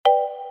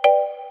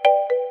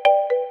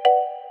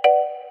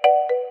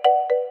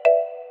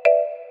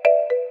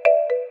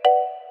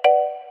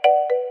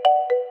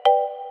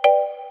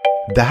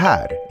Det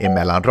här är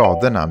Mellan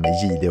raderna med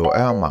Gide och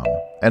Öman,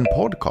 en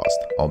podcast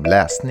om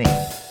läsning.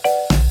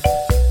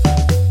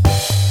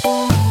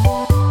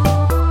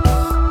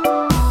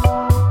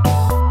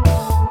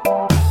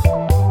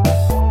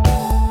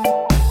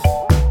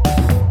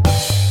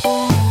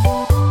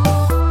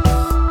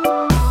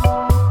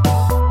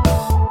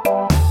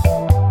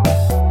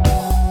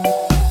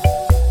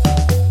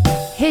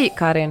 Hej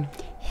Karin!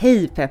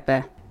 Hej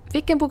Peppe!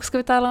 Vilken bok ska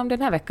vi tala om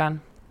den här veckan?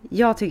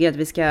 Jag tycker att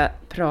vi ska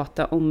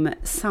prata om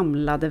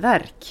Samlade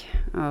verk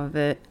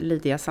av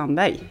Lydia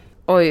Sandberg.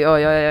 Oj.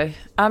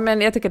 Ja,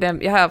 men jag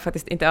tycker jag har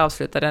faktiskt inte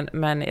avslutat den,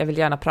 men jag vill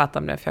gärna prata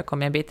om den för jag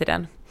kommer en bit i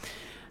den.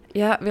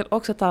 Jag vill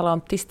också tala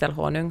om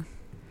Tistelhonung.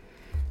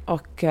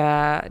 Och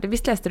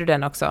visst läste du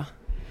den också?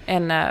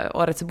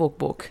 Årets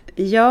bokbok.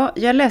 Ja,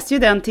 jag läste ju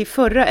den till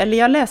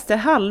jag läste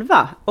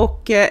halva.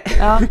 Och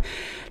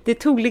det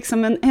tog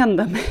liksom en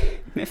ända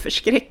med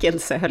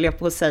förskräckelse, höll jag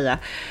på att säga.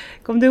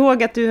 Kom du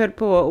ihåg att du höll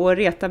på att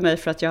reta mig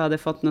för att jag hade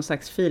fått någon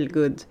slags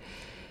feelgood?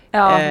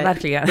 Ja,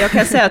 verkligen. Jag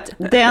kan säga att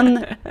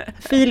den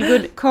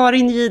feelgood,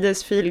 Karin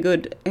Gides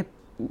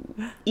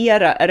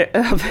feelgood-era är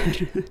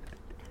över.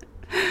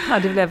 Ja,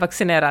 du blev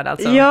vaccinerad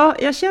alltså? Ja,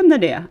 jag känner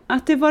det.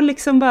 Att det var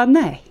liksom bara,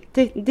 nej,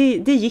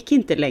 det gick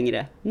inte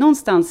längre.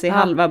 Någonstans i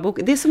halva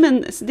boken. Det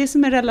är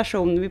som en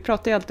relation, vi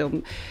pratar ju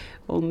alltid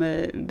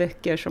om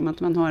böcker som att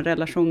man har en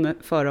relation med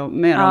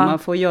dem. Man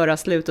får göra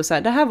slut och så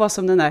här. Det här var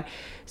som den där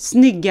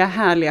snygga,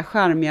 härliga,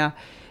 charmiga,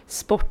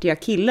 sportiga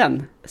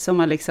killen som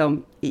man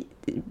liksom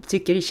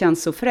tycker det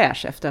känns så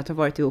fräsch efter att ha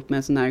varit ihop med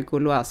en sån här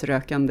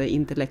Gauloise-rökande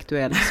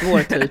intellektuell svår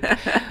typ.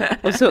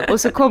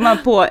 och så kom man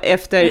på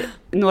efter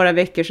några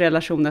veckors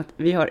relation att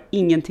vi har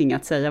ingenting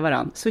att säga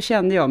varann. Så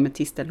kände jag med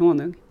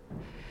Tistelhonung.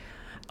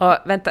 Och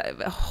vänta,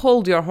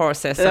 hold your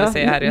horses, som vi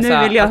säger här.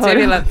 Nu vill jag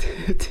höra.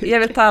 Jag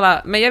vill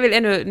tala, men jag vill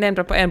ännu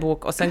nämna på en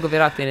bok och sen går vi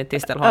rakt in i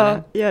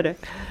Tistelhonung. Ja, gör det.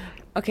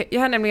 Okej,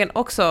 jag har nämligen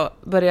också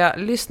börjat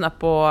lyssna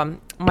på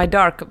My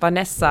Dark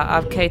Vanessa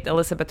av Kate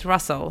Elizabeth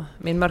Russell,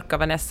 min mörka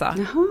Vanessa.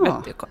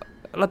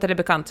 Låter det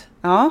bekant?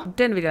 Ja.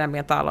 Den vill jag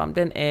nämligen tala om.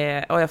 Den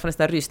är, och jag får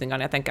nästan rysningar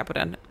när jag tänker på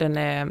den.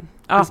 Den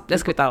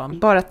ska vi tala om.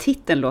 Bara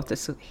titeln låter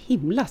så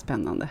himla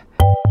spännande.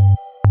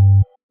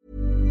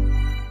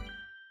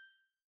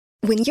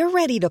 When you're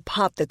ready to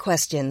pop the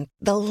question,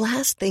 the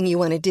last thing you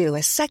want to do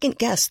is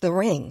second-guess the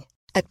ring.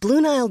 At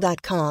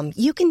BlueNile.com,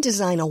 you can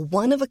design a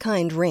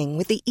one-of-a-kind ring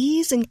with the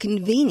ease and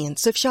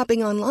convenience of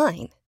shopping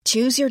online.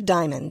 Choose your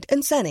diamond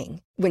and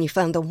setting. When you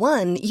find the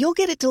one, you'll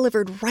get it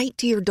delivered right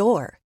to your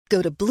door.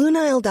 Go to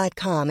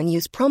BlueNile.com and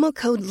use promo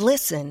code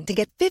LISTEN to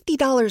get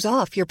 $50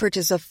 off your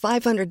purchase of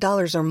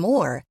 $500 or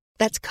more.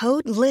 That's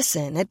code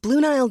LISTEN at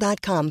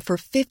BlueNile.com for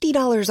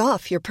 $50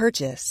 off your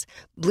purchase.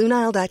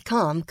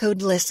 BlueNile.com,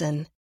 code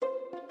LISTEN.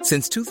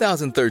 Since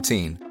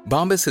 2013,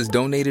 Bombas has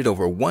donated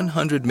over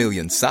 100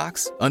 million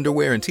socks,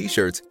 underwear, and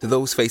T-shirts to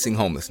those facing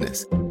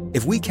homelessness.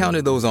 If we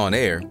counted those on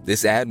air,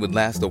 this ad would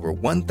last over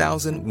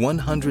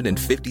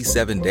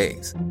 1,157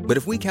 days. But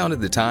if we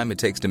counted the time it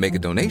takes to make a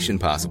donation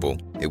possible,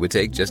 it would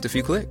take just a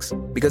few clicks.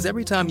 Because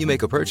every time you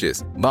make a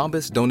purchase,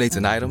 Bombas donates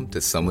an item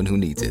to someone who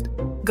needs it.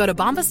 Go to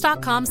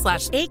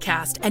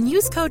bombas.com/ACAST and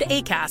use code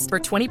ACAST for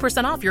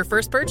 20% off your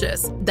first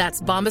purchase.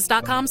 That's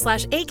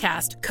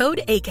bombas.com/ACAST,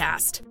 code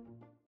ACAST.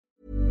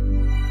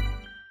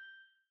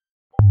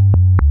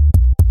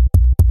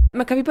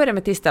 Men kan vi börja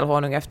med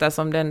Tistelhonung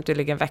eftersom den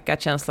tydligen väcker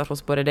känslor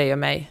hos både dig och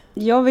mig?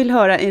 Jag vill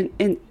höra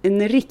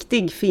en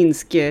riktig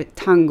finsk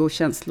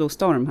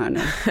tango-känslostorm här nu.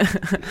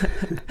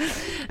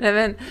 Nej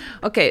men,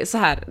 okej, så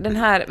här. Den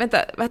här, vänta,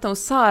 vad heter hon?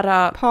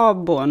 Sara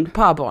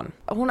Paborn.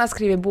 Hon har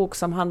skrivit en bok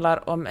som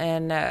handlar om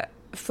en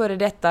före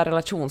detta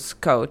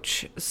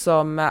relationscoach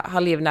som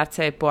har livnärt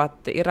sig på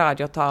att i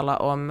radio tala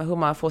om hur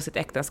man får sitt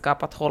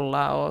äktenskap att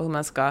hålla och hur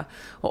man ska,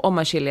 och om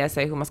man skiljer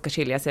sig, hur man ska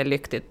skilja sig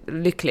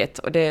lyckligt.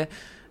 Och det är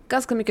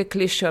ganska mycket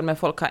klyschor, men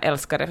folk har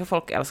älskat det, för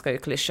folk älskar ju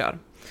klyschor.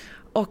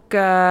 Och,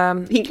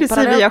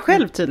 inklusive jag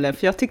själv tydligen,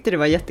 för jag tyckte det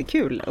var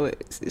jättekul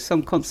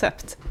som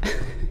koncept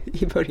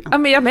i början. Ja,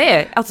 men jag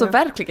med, alltså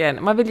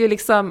verkligen. Man vill ju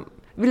liksom,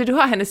 vill du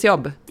ha hennes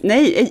jobb?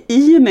 Nej,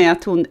 i och med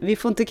att hon, vi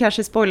får inte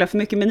kanske spoila för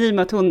mycket, men i och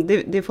med att hon,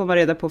 det får man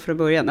reda på från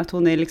början, att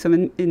hon är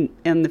liksom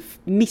en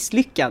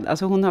misslyckad,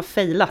 alltså hon har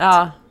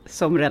failat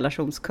som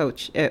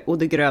relationscoach, och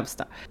det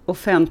grövsta.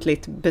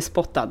 Offentligt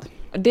bespottad.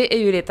 Det är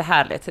ju lite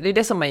härligt. Det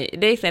är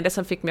egentligen det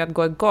som fick mig att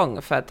gå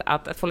igång för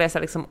att få läsa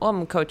liksom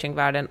om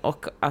coachingvärlden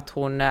och att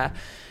hon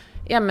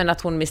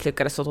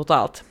misslyckades så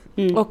totalt.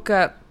 Mm. Och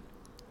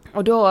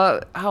då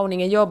har hon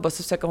ingen jobb och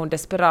så försöker hon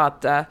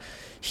desperat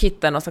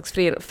hitta någon slags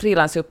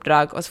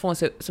frilansuppdrag och så får hon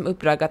som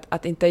uppdrag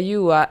att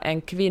intervjua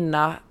en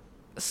kvinna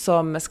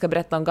som ska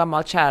berätta om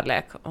gammal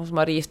kärlek. Hon som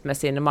har gift med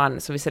sin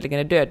man, som visserligen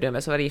är död nu,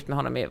 men så var gift med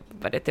honom i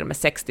till och med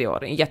 60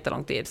 år, en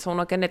jättelång tid. Så hon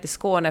åker ner till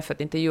Skåne för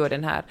att intervjua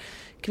den här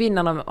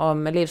kvinnan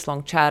om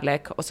livslång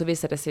kärlek. Och så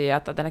visade det sig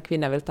att den här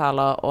kvinnan vill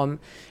tala om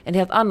en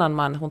helt annan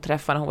man hon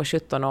träffade när hon var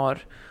 17 år.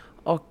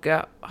 Och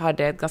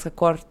hade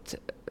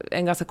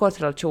en ganska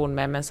kort relation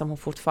med, men som hon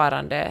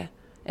fortfarande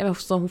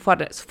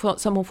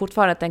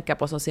tänker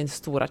på som sin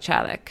stora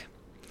kärlek.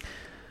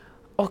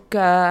 Och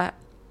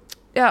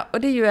Ja,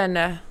 och det är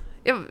ju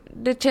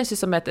det känns ju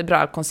som ett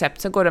bra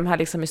koncept. Så går de här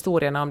liksom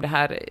historierna om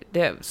det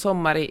är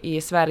sommar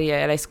i Sverige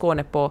eller i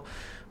Skåne på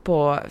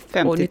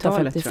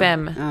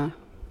 1955.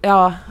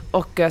 Ja,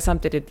 och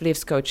samtidigt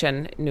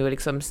livscoachen nu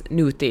liksom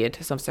nutid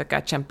som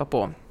försöker kämpa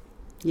på.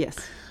 Yes.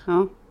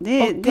 Ja,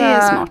 det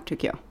är smart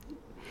tycker jag.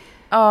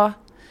 Ja,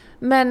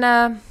 men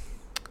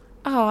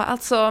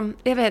alltså,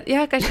 jag vet,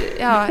 jag kanske,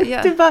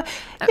 Du bara,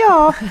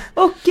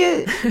 och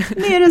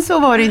mer än så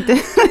var det inte.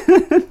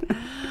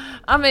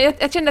 Ja, men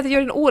jag kände att jag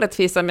gör en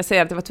orättvisa om jag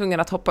säger att jag var tvungen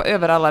att hoppa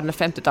över alla de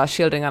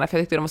 50-talsskildringarna, för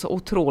jag tyckte de var så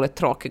otroligt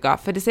tråkiga.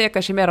 För det säger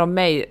kanske mer om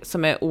mig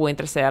som är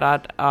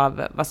ointresserad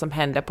av vad som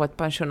hände på ett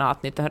pensionat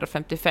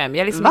 1955.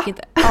 Jag liksom gick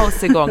inte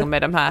alls igång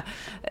med de här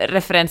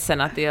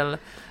referenserna till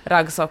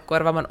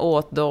raggsockor, vad man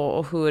åt då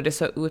och hur det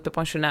såg ut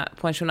på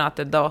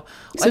pensionatet då.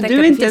 Och så du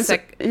är inte ens,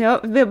 jag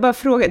vill bara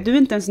fråga, du är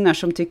inte en sån här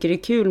som tycker det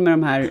är kul med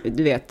de här,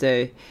 du vet,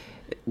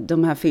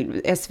 de här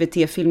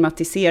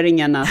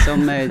SVT-filmatiseringarna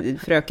som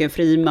Fröken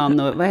Friman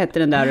och vad heter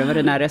den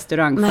där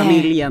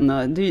restaurangfamiljen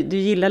och du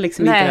gillar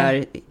liksom inte det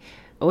här.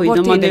 Oj,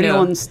 de har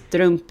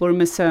nylonstrumpor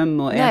med söm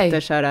och äter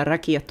så här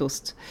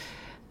raketost.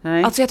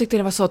 Nej. Alltså jag tyckte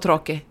det var så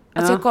tråkigt.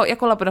 Alltså jag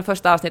kollade på den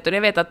första avsnittet och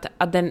jag vet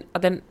att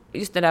den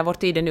just den där Vår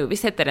tid är nu,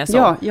 visst heter den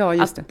så? Ja,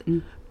 just det.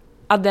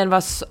 Att den var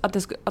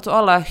alltså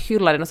alla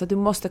hyllar den och så att du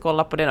måste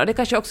kolla på den. Och det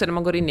kanske också när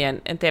man går in i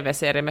en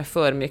TV-serie med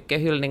för mycket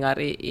hyllningar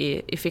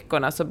i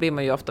fickorna så blir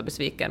man ju ofta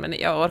besviken. Men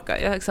jag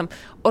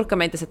orkar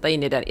mig inte sätta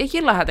in i den. Jag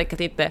gillar helt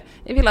enkelt inte.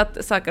 Jag vill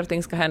att saker och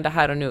ting ska hända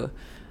här och nu.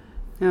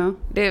 Ja.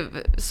 Det är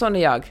sån är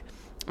jag.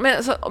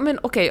 Men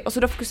okej, och så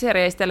då fokuserar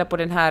jag istället på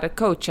den här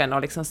coachen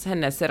och liksom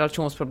hennes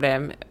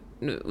relationsproblem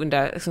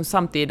under liksom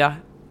samtida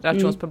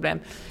relationsproblem.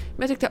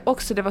 Men jag tyckte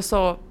också det var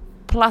så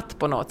platt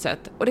på något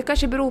sätt. Och det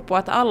kanske beror på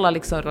att alla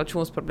liksom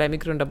relationsproblem i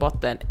grund och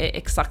botten är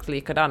exakt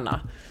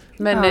likadana.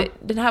 Men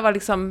den här var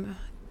liksom...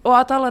 Och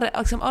att alla,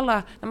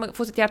 när man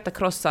får sitt hjärta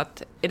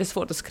krossat är det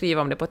svårt att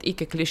skriva om det på ett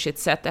icke-klyschigt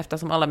sätt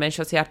eftersom alla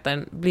människors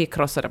hjärtan blir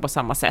krossade på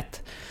samma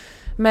sätt.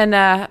 Men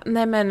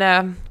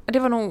det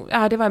var nog...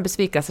 Ja, det var en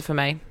besvikelse för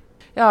mig.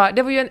 Ja,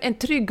 det var ju en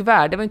trygg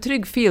värld. Det var en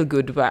trygg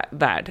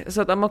feel-good-värld.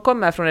 Så att om man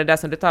kommer från det där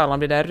som du talar om,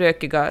 det där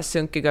rökiga,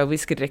 sunkiga,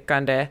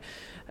 whiskydrickande,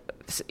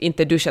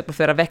 inte duschat på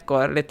flera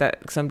veckor, lite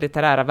liksom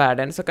litterära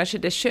världen, så kanske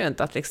det är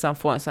skönt att liksom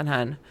få en sån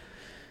här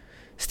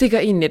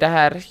stiga in i det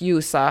här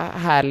ljusa,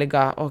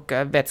 härliga och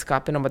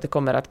vetskapen om att det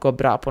kommer att gå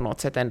bra på något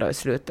sätt ändå i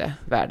slutet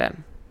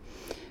världen.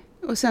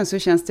 Och sen så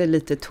känns det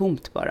lite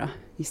tomt bara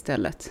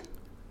istället.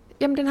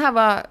 Ja, men den här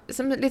var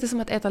lite som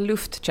att äta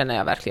luft, känner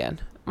jag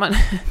verkligen. Man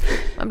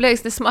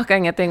det smakar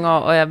ingenting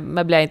och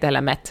man blir inte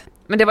heller mätt.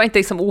 Men det var inte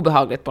liksom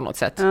obehagligt på något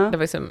sätt. Ja. Det var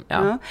liksom,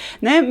 ja.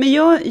 Nej, men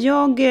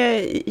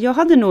jag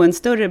hade nog en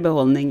större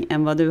behållning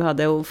än vad du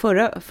hade. Och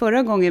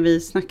förra gången vi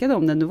snackade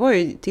om den, du var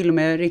ju till och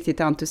med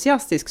riktigt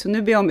entusiastisk. Så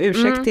nu ber jag om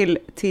ursäkt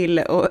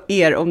till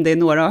er om det är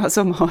några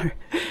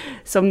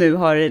som nu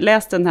har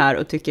läst den här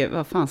och tycker,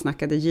 vad fan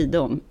snackade Gide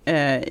om?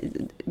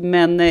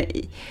 Men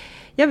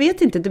jag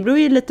vet inte, det beror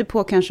ju lite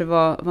på kanske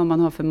vad man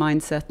har för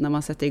mindset när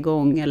man sätter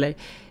igång. Eller,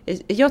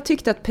 jag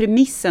tyckte att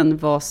premissen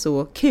var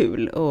så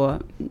kul och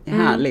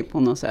härlig på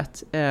något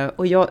sätt.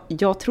 Och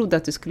jag trodde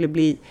att det skulle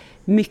bli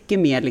mycket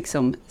mer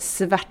liksom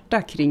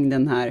svärta kring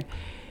den här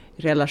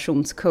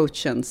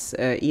relationscoachens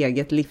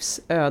eget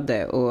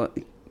livsöde. Och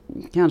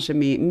kanske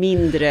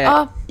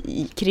mindre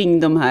kring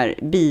de här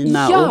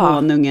bina och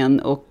honungen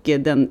och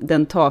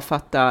den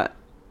tafatta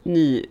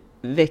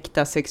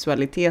nyväckta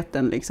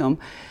sexualiteten liksom.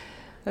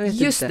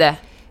 Just det.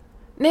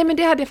 Nej, men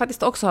det hade jag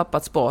faktiskt också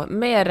hoppats på.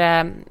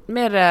 Mer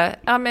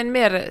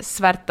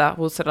svärta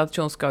hos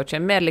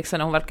relationscoachen. Mer liksom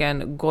när hon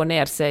verkligen går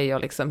ner sig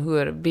och liksom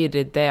hur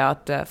vidrigt det är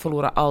att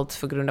förlora allt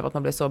för grund av att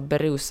man blir så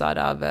berusad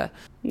av...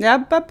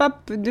 Ja,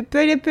 du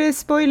börjar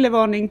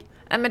spoilervarning.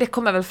 Nej, men det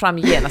kommer väl fram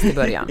genast i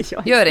början.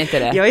 Gör inte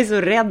det. Jag är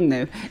så rädd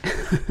nu.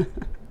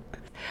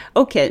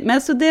 Okej,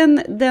 men så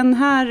den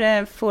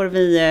här får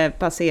vi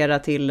passera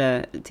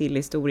till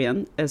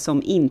historien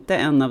som inte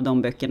en av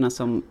de böckerna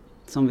som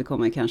vi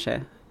kommer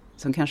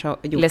som kanske har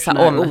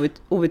gjort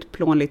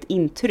outplånligt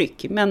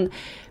intryck.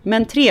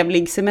 Men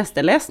trevlig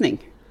semesterläsning.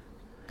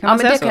 Men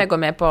det kan jag gå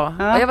med på.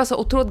 Ja. Och jag var så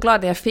otroligt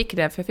glad när jag fick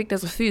den, för jag fick den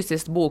så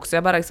fysiskt bok, så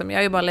jag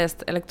har ju bara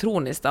läst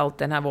elektroniskt allt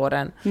den här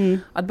våren.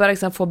 Att bara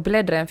liksom få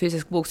bläddra en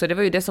fysisk bok, så det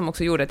var ju det som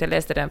också gjorde att jag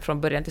läste den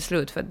från början till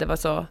slut, för det var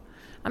så...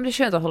 det är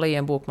skönt att hålla i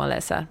en bok man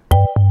läser.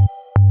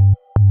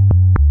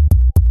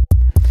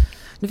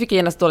 Nu fick jag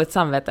genast dåligt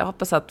samvete. Jag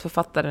hoppas att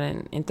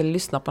författaren inte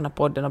lyssnar på den här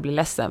podden och blir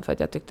ledsen för att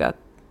jag tyckte att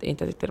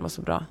inte tyckte det var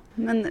så bra.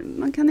 Men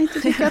man kan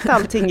inte tycka att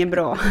allting är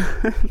bra,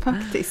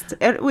 faktiskt.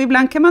 Och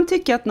ibland kan man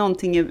tycka att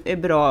någonting är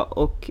bra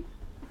och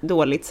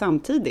dåligt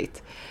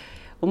samtidigt.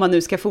 Om man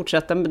nu ska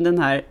fortsätta med den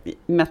här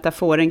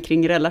metaforen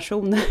kring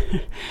relationer.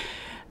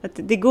 Att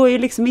det går ju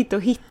liksom inte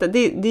att hitta.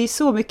 Det är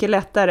så mycket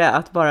lättare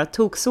att bara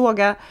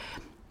toksåga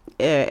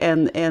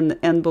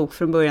en bok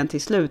från början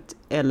till slut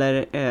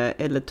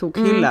eller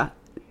tokhylla,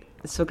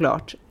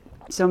 såklart.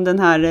 Som den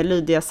här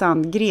Lydia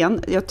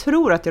Sandgren, jag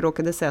tror att jag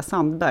råkade säga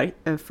Sandberg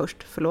först,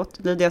 förlåt.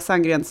 Lydia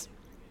Sandgrens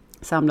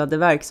samlade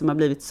verk som har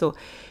blivit så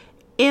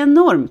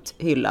enormt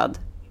hyllad.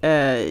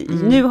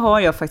 Nu har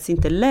jag faktiskt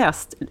inte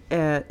läst,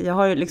 jag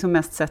har liksom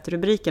mest sett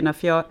rubrikerna,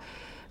 för jag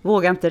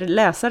vågar inte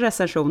läsa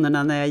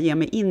recensionerna när jag ger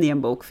mig in i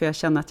en bok, för jag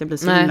känner att jag blir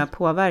så himla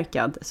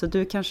påverkad. Så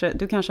du kanske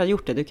har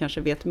gjort det, du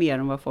kanske vet mer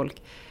om vad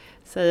folk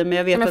säger. Men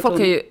jag vet att folk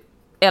har ju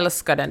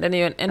älskar den är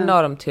ju en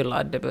enormt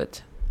hyllad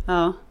debut.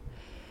 Ja.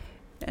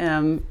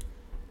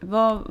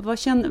 Vad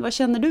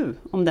känner du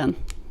om den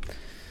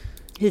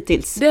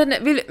hittills?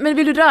 Men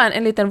vill du dra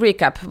en liten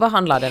recap? Vad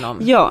handlar den om?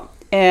 Ja,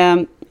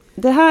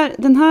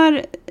 den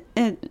här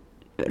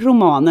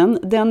romanen,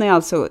 den är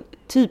alltså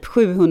typ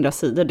 700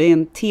 sidor. Det är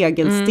en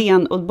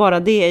tegelsten och bara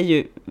det är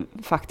ju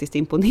faktiskt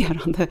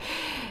imponerande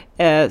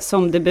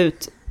som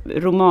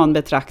debutroman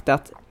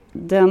betraktat.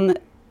 Den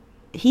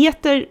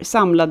heter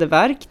Samlade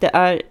verk.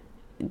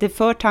 Det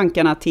för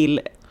tankarna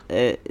till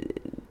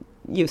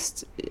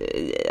just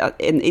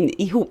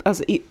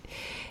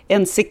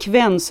en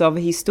sekvens av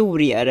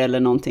historier eller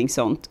någonting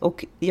sånt.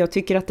 Och jag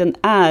tycker att den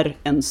är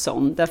en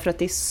sån, därför att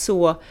det är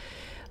så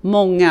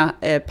många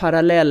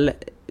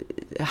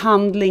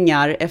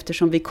parallellhandlingar,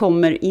 eftersom vi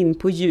kommer in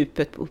på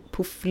djupet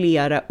på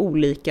flera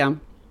olika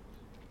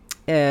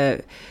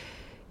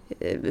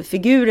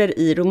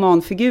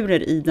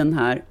romanfigurer i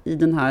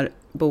den här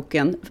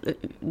boken.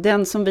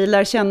 Den som vi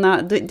lär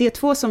känna, det är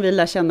två som vi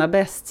lär känna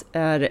bäst,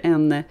 är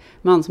en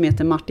man som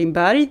heter Martin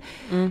Berg.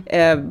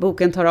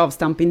 Boken tar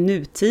avstamp i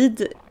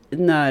nutid,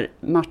 när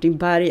Martin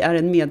Berg är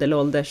en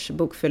medelålders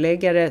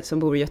bokförläggare som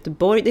bor i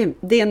Göteborg.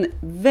 Det är en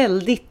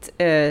väldigt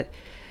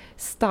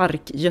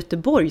stark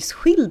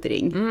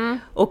Göteborgsskildring.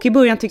 Och i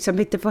början tyckte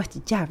jag att det var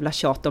ett jävla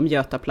tjat om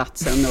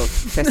Götaplatsen och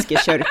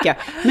Feskekörka.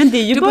 Men det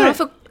är ju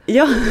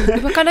Ja.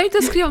 Du kan ju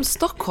inte skriva om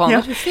Stockholm,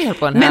 vad är fel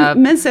på den här?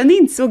 Men sen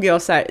insåg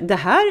jag så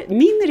här,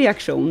 min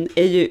reaktion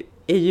är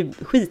ju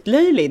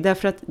skitlöjlig,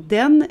 därför att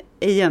den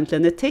är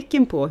egentligen ett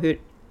tecken på hur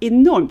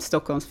enormt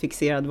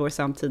Stockholmsfixerad vår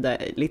samtida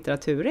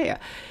litteratur är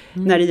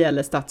när det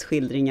gäller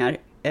stadsskildringar.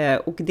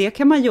 Och det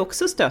kan man ju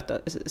också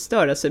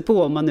störa sig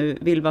på om man nu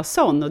vill vara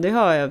sån. Och det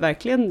har jag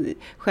verkligen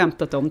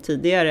skämtat om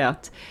tidigare,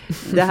 att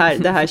det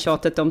här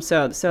tjatet om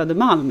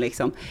Södermalm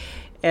liksom.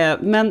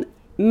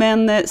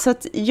 Men så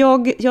att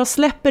jag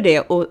släpper det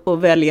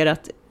och väljer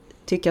att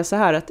tycka så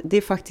här, att det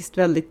är faktiskt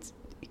väldigt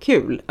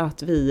kul att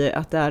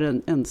det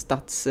är en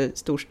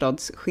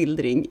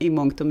storstadsskildring i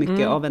mångt och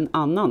mycket av en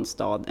annan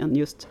stad än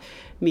just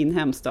min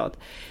hemstad.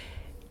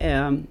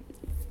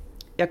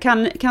 Jag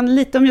kan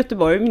lite om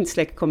Göteborg, min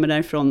släkt kommer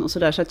därifrån och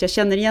sådär, så att jag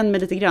känner igen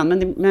mig lite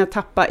grann, men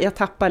jag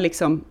tappar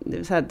liksom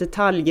så här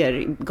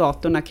detaljer,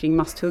 gatorna kring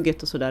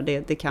Masthugget och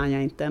sådär, det kan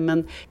jag inte.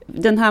 Men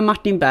den här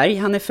Martin Berg,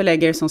 han är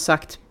förläggare som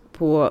sagt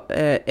på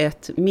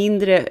ett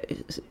mindre,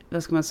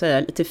 vad ska man säga,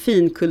 lite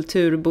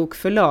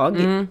finkulturbokförlag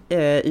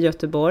i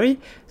Göteborg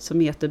som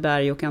heter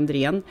Berg och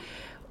Andrén.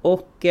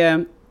 Och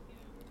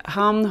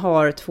han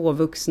har 2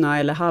 vuxna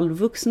eller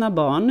halvvuxna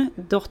barn.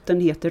 Dottern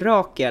heter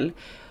Rakel.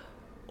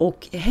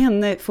 Och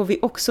henne får vi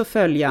också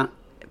följa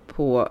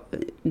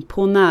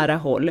på nära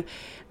håll.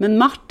 Men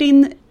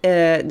Martin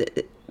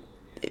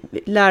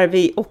lär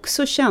vi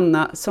också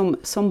känna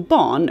som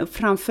barn,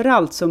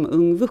 framförallt som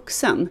ung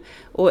vuxen.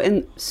 Och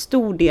en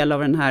stor del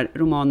av den här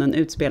romanen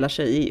utspelar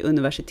sig i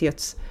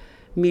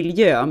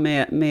universitetsmiljö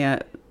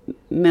med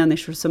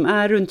människor som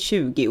är runt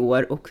 20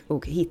 år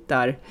och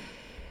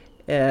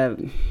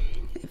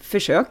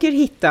försöker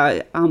hitta,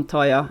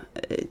 antar jag,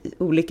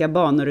 olika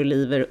banor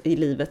i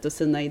livet och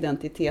sina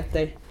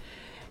identiteter.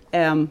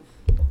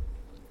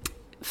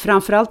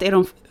 Framförallt är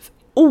de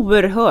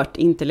oerhört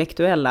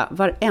intellektuella,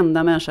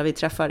 varenda människa vi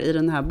träffar i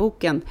den här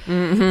boken.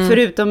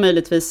 Förutom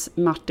möjligtvis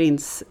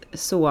Martins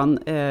son,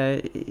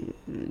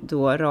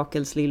 då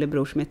Rakels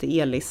lillebror som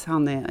heter Elis.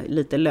 Han är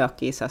lite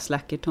lökig, så här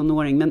slacker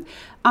tonåring. Men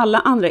alla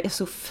andra är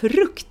så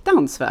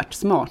fruktansvärt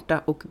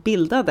smarta och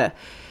bildade.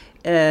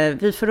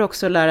 Vi får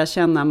också lära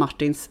känna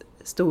Martins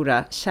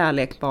stora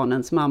kärlek,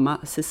 barnens mamma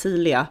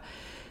Cecilia,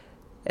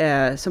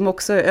 som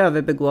också är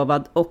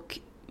överbegåvad, och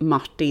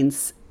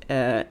Martins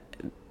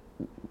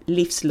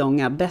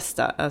livslånga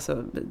bästa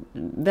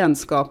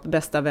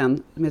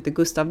vän som heter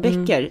Gustav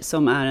Becker,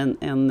 som är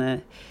en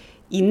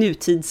i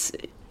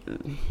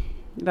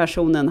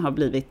nutidsversionen har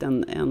blivit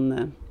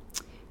en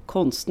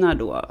konstnär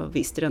då av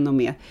visst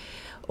renommé,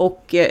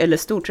 eller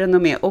stort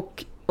renommé,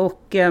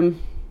 och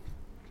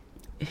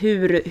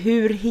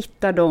hur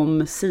hittar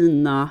de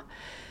sina,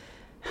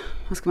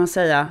 vad ska man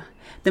säga,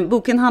 den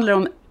boken handlar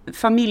om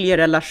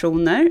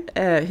familjerelationer,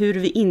 hur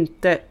vi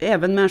inte,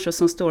 även människor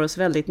som står oss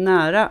väldigt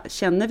nära,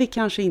 känner vi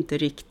kanske inte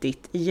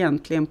riktigt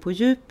egentligen på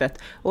djupet,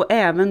 och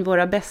även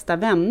våra bästa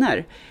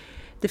vänner.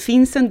 Det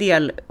finns en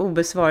del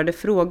obesvarade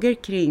frågor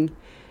kring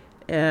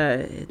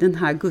den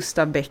här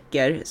Gustav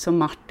Becker som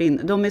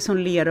Martin, de är som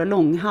ler och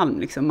långhalm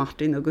liksom,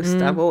 Martin och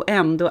Gustav, och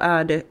ändå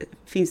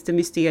finns det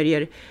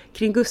mysterier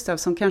kring Gustav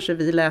som kanske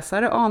vi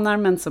läsare anar,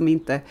 men som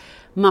inte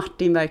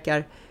Martin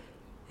verkar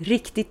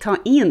riktigt ta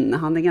in.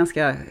 Han är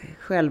ganska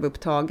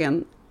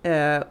självupptagen,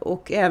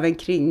 och även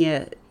kring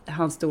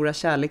hans stora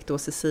kärlek då,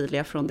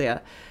 Cecilia, från det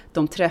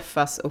de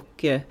träffas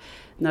och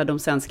när de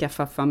sen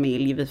skaffar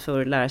familj, vi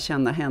får lära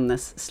känna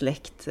hennes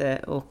släkt.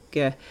 Och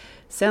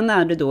sen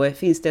är det då,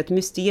 finns det ett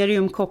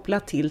mysterium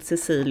kopplat till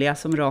Cecilia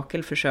som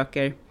Rakel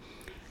försöker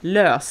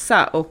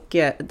lösa. Och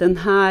den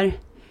här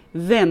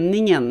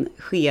vändningen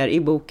sker i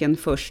boken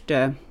först,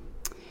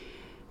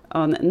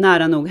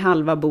 nära nog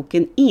halva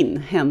boken in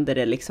händer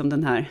det liksom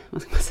den här,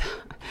 vad ska man säga,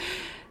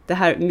 det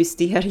här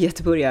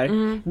mysteriet börjar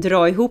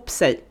dra ihop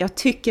sig. Jag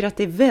tycker att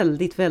det är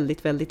väldigt,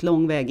 väldigt, väldigt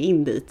lång väg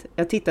in dit.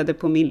 Jag tittade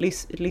på min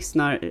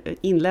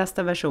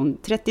inlästa version.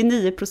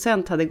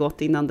 39% hade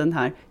gått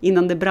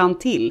innan det brann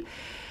till.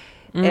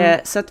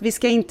 Så att vi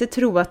ska inte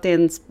tro att det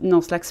är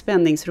någon slags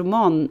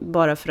spänningsroman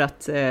bara för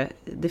att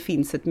det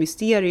finns ett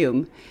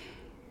mysterium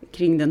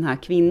kring den här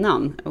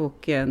kvinnan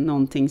och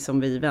någonting som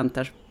vi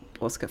väntar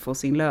på ska få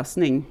sin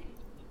lösning.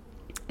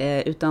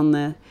 Utan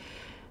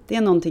det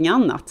är någonting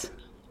annat.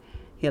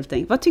 Helt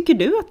enkelt. Vad tycker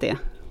du att det är?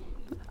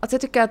 Alltså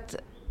jag tycker att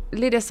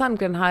Lydia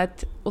Sandgren har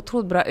ett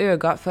otroligt bra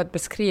öga för att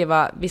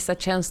beskriva vissa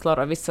känslor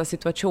och vissa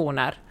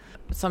situationer.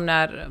 Som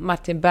när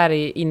Martin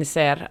Berg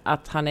inser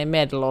att han är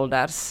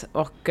medelålders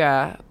och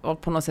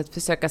på något sätt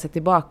försöker se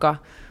tillbaka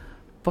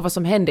på vad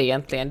som hände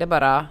egentligen. Det är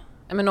bara,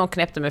 någon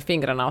knäppte med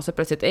fingrarna och så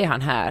plötsligt är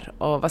han här.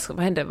 Och vad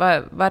hände?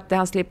 Vart är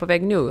hans liv på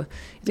väg nu?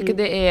 Jag tycker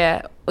det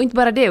är, och inte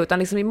bara det utan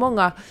liksom i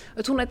många,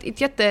 jag tror att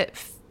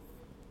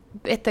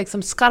ett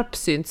liksom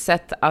skarpsynt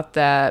sätt att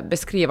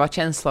beskriva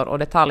känslor och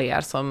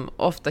detaljer som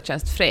ofta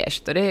känns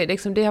fräscht. Och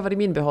det har varit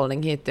min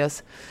behållning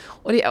hittills.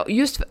 Och det,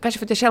 just kanske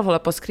för att jag själv håller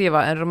på att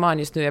skriva en roman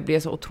just nu, jag blir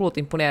så otroligt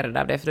imponerad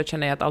av det, för då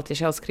känner jag att allt jag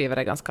själv skriver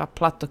är ganska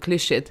platt och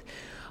klyschigt.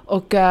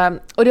 Och det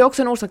är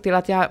också en orsak till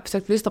att jag har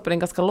försökt lyssna på den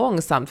ganska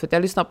långsamt, för att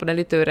jag lyssnar på den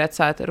lite ur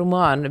ett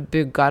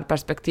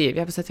romanbyggarperspektiv.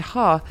 Jag har försökt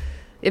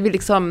jag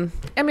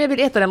vill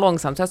äta den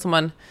långsamt, så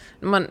som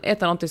man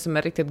äter något som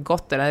är riktigt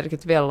gott eller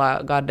riktigt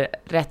vällagad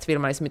rätt, vill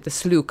man liksom inte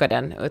sluka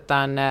den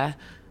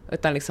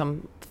utan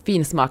liksom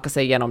finsmaka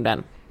sig igenom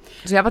den.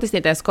 Så jag har faktiskt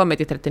inte ens kommit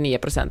till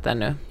 39%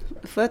 ännu.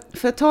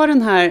 För att ta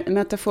den här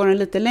metaforen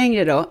lite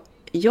längre då.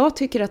 Jag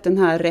tycker att den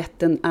här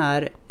rätten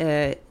är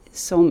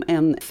som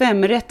en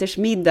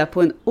 5-rättersmiddag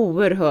på en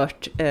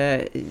oerhört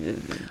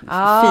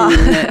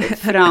fin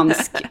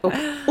fransk och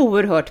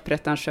oerhört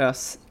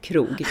pretentiös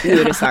krog, nu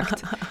är det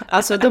sagt.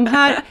 Alltså den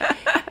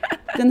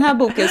här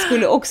boken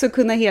skulle också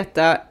kunna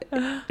heta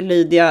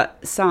Lydia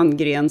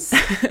Sandgrens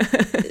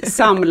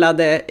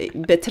samlade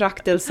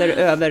betraktelser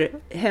över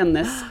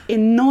hennes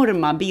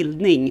enorma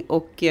bildning,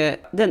 och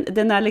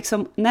den är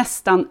liksom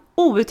nästan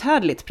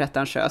outhärdligt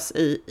pretentiös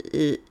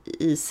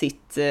i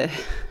sitt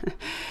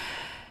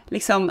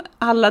liksom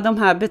alla de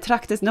här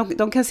betraktelserna,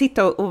 de kan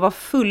sitta och vara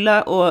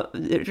fulla och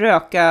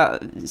röka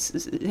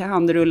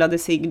handrullade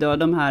cigg då,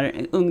 de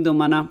här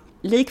ungdomarna,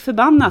 lik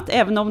förbannat,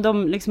 även om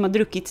de liksom har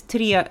druckit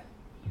 3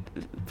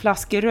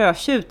 flaskor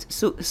rödtjut,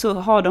 så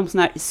har de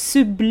såna här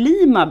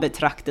sublima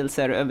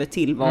betraktelser över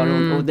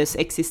tillvaron och dess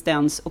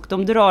existens, och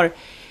de drar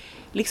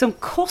liksom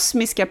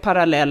kosmiska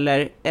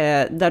paralleller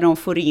där de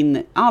får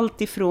in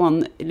allt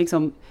ifrån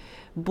liksom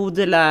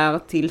Baudelaire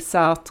till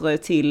Sartre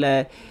till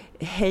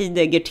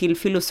Heidegger, till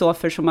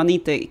filosofer som man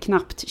inte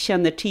knappt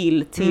känner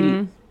till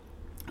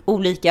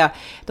olika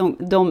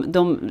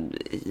de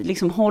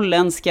liksom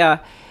holländska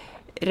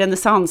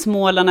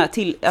renässansmålarna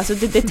till, alltså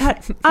det tar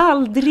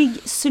aldrig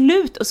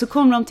slut, och så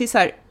kommer de till så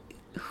här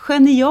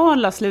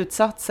geniala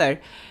slutsatser.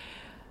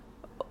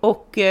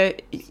 Och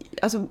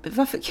alltså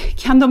varför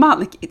kan de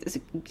aldrig,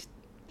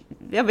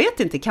 jag vet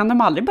inte, kan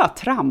de aldrig bara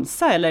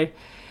tramsa eller?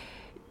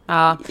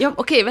 Ja,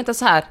 okej, vänta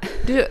så här.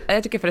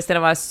 Jag tycker förresten det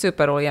var en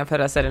superrolig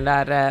jämförelse,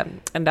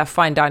 den där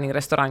fine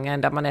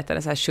dining-restaurangen där man äter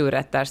en så här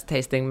 7-rätters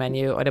tasting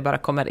menu och det bara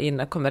kommer in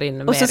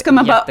med och så ska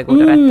man bara,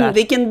 rätter.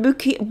 Vilken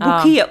bouquet.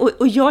 Ja.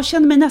 Och jag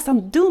känner mig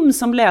nästan dum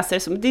som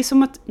läsare. Det är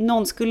som att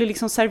någon skulle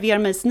liksom servera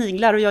mig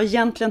sniglar och jag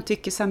egentligen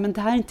tycker så här, men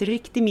det här är inte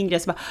riktigt min grej.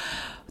 Så bara,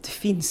 det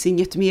finns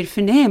inget mer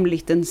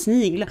förnämligt än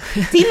sniglar.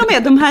 Till och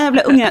med de här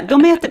jävla ungarna,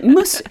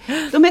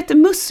 de äter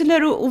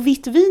musslor och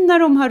vitt vin när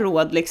de har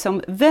råd.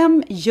 Liksom.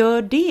 Vem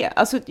gör det?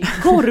 Alltså,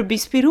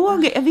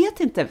 Gorbyspiroger, jag vet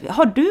inte.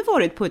 Har du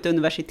varit på ett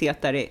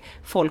universitet där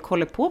folk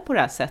håller på det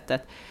här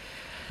sättet?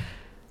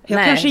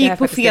 Jag kanske gick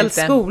på fel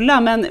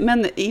skola,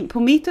 men på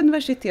mitt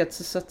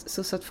universitet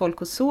så satt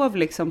folk och sov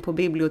liksom på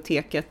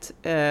biblioteket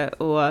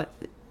och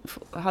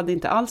hade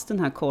inte alls den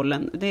här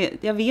kollen.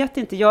 Jag vet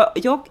inte.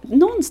 Jag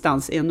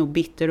någonstans är nog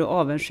bitter och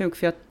avundsjuk,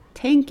 för jag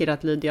tänker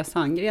att Lydia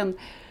Sandgren,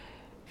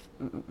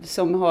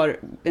 som har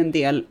en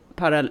del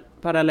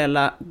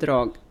parallella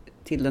drag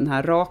till den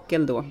här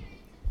Rakel då,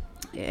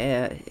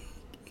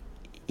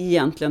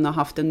 egentligen har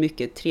haft en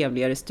mycket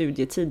trevligare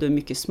studietid och är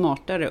mycket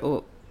smartare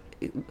och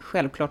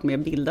självklart mer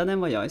bildad än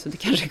vad jag är, så det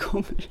kanske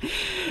kommer.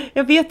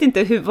 Jag vet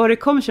inte var det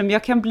kommer sig, men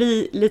jag kan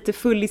bli lite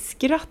full i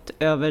skratt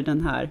över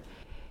den här.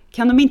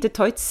 Kan de inte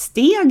ta ett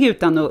steg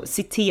utan att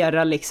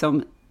citera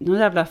liksom någon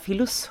jävla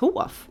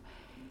filosof?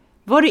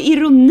 Var det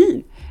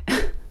ironi?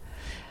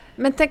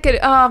 Men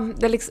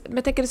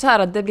tänker du så här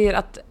att det blir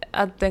att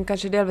den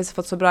kanske delvis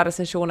fått så bra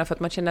recensioner för att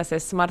man känner sig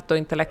smart och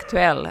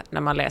intellektuell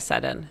när man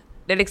läser den?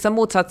 Det är liksom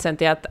motsatsen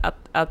till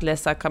att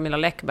läsa Camilla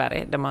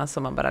Läckberg, där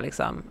man bara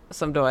liksom,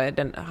 som då är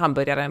den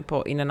hamburgaren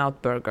på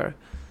In-N-Out Burger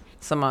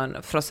som man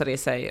frossar i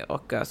sig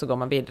och så går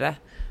man vidare.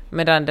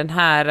 Medan den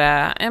här,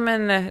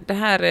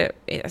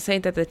 jag säger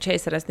inte att det är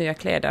Kejsarens nya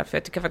kläder, för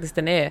jag tycker faktiskt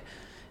den är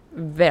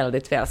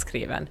väldigt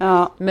välskriven.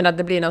 Ja. Men att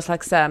det blir någon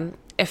slags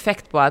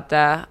effekt på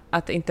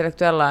att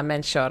intellektuella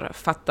människor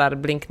fattar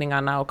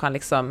blinkningarna och kan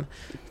liksom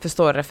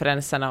förstå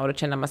referenserna, och då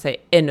känner man sig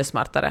ännu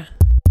smartare.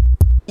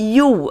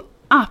 Jo,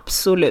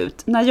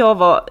 absolut. När jag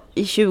var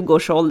i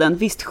 20-årsåldern,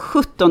 visst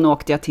 17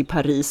 åkte jag till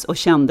Paris och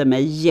kände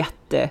mig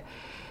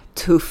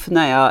jättetuff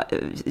när jag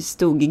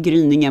stod i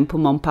gryningen på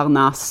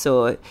Montparnasse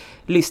och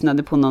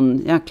lyssnade på någon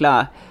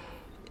jäkla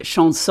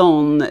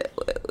chanson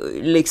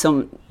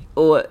liksom,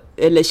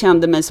 eller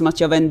kände mig som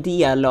att jag var en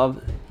del av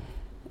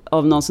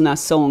någon sån här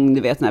sång,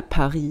 du vet, den här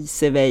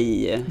Paris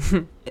éveil,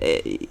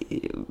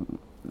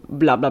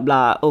 bla bla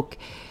bla,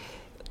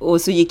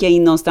 och så gick jag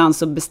in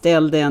någonstans och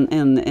beställde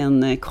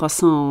en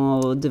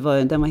croissant, och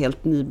den var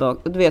helt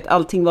nybakt, och du vet,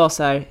 allting var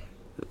så här,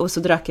 och så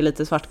drack jag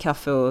lite svart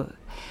kaffe och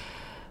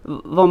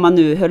vad man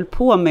nu höll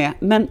på med.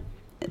 Men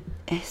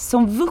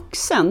som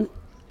vuxen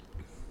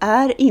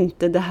är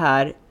inte det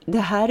här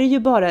är ju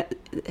bara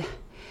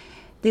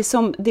det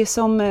är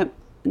som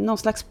någon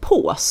slags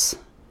pås.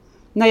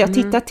 När jag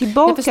tittar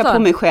tillbaka på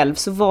mig själv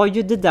så var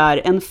ju det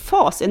där en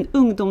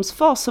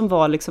ungdomsfas som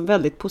var liksom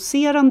väldigt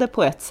poserande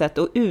på ett sätt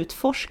och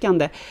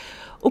utforskande.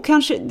 Och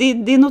kanske,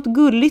 det är något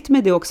gulligt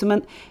med det också,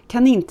 men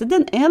kan inte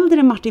den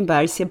äldre Martin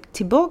Berg se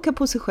tillbaka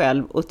på sig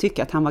själv och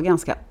tycka att han var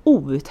ganska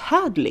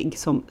outhärdlig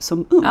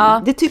som ung?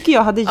 Ja. Det tycker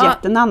jag hade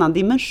gett en annan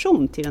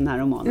dimension till den här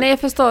romanen. Nej, jag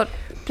förstår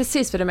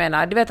precis vad du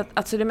menar. Du vet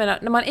att du menar,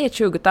 när man är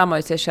 20 tar man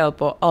ju sig själv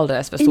på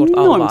alldeles för stort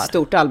allvar. Enormt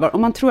stort allvar. Och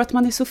man tror att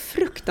man är så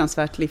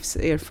fruktansvärt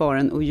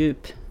livserfaren och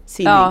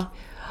djupsinnig. Ja.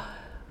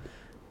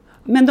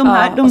 Men de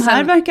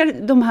här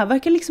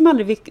verkar liksom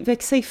aldrig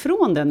växa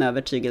ifrån den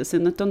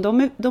övertygelsen, utan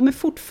de är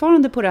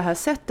fortfarande på det här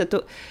sättet.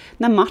 Och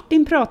när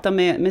Martin pratar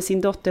med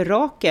sin dotter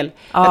Rakel,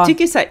 jag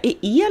tycker så här,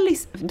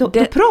 Elis,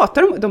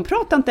 de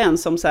pratar inte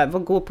ens om så här,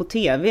 vad går på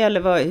tv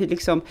eller vad,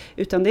 liksom,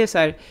 utan det är så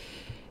här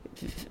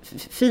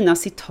fina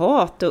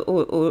citat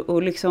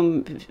och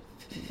liksom.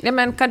 Ja,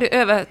 men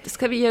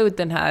ska vi ge ut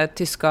den här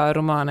tyska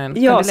romanen?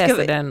 Kan du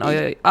läsa den och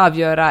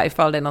avgöra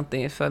ifall det är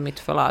någonting för mitt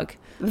förlag?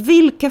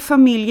 Vilka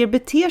familjer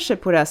beter sig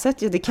på det här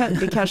sättet?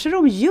 Det kanske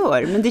de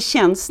gör, men det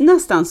känns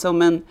nästan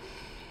som en.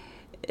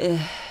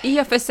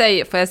 I och för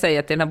sig får jag säga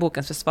att i den här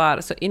bokens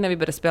försvar, så innan vi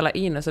började spela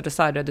in så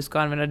sa du att du ska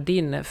använda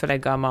din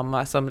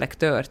förläggarmamma som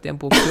lektör till en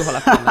bok du håller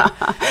på med.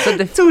 Så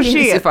det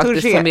finns ju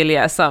faktiskt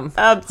familjer som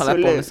håller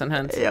på med sånt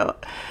här. Ja.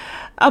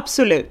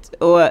 Absolut.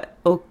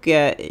 Och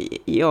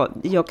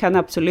jag kan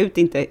absolut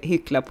inte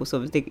hyckla på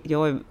så.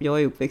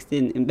 Jag är uppväxt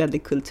i en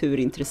väldigt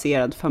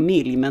kulturintresserad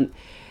familj, men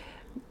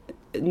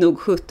nog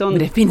 17. Men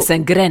det finns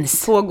en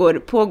gräns.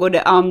 Pågår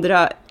det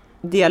andra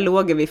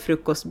dialoger vid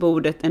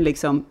frukostbordet än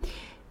liksom.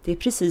 Det är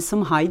precis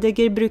som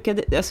Heidegger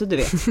brukade, alltså du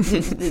vet,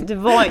 det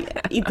var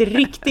inte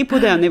riktigt på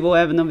den nivå,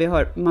 även om vi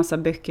har massa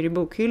böcker i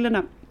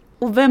bokhyllorna.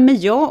 Och vem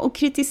är jag att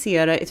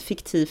kritisera ett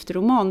fiktivt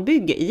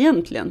romanbygge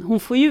egentligen?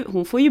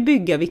 Hon får ju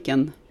bygga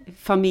vilken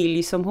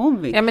familj som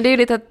hon vill. Ja, men det är ju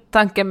lite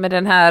tanken med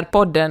den här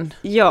podden.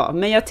 Ja,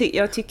 men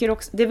jag tycker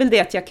också, det är väl det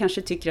att jag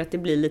kanske tycker att det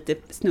blir lite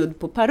snudd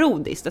på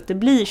parodiskt, att det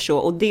blir så,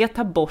 och det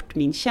tar bort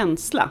min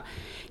känsla.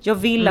 Jag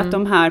vill att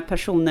de här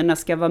personerna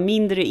ska vara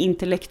mindre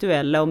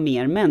intellektuella och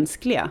mer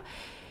mänskliga.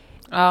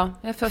 Ja,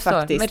 jag förstår.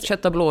 Faktiskt. Med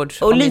kött och blod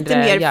och lite mindre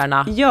mer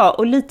hjärna. Ja,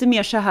 och lite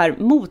mer så här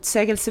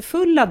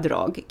motsägelsefulla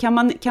drag.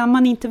 Kan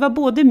man inte vara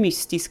både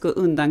mystisk och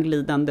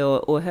undanglidande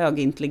och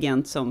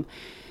högintelligent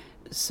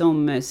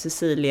som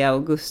Cecilia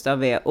och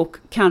Gustav är, och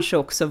kanske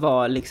också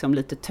vara liksom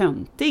lite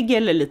töntig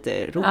eller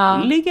lite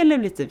rolig eller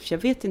lite, jag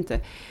vet inte,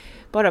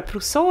 bara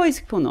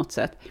prosaisk på något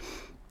sätt.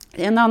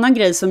 En annan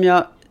grej som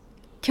jag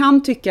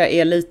kan tycka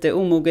är lite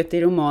omoget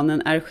i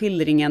romanen är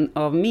skildringen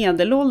av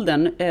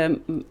medelåldern.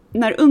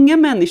 När unga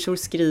människor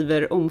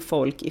skriver om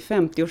folk i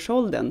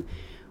 50-årsåldern,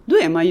 då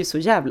är man ju så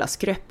jävla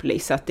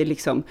skröplig så att det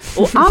liksom,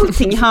 och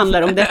allting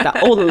handlar om detta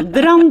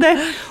åldrande,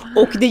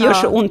 och det gör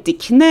så ont i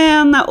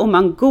knäna och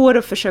man går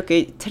och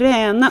försöker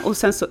träna och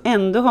sen så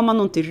ändå har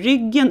man ont i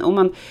ryggen och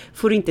man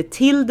får inte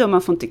till det och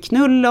man får inte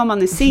knulla och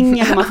man är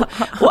singel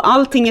och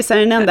allting är så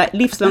här en enda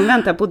livslång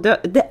väntan på död.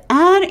 Det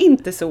är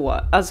inte så,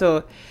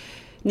 alltså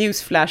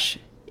newsflash,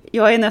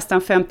 jag är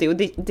nästan 50 och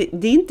det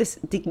är inte,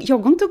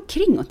 jag går inte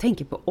omkring och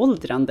tänker på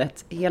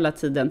åldrandet hela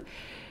tiden.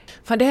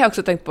 Fan, det har jag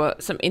också tänkt på,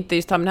 som inte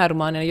just har med den här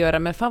romanen att göra,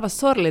 men fan vad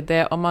sorgligt det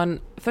är om man,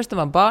 först är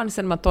man barn,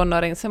 sen är man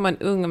tonåring, sen är man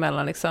ung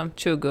mellan liksom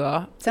 20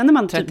 och sen är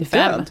man 35. Typ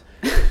död.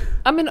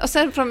 Ja, men och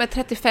sen från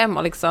 35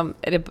 och liksom,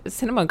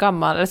 sen är man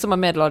gammal, eller så är man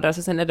medelålders,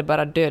 så sen är det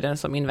bara döden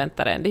som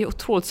inväntar en. Det är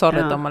otroligt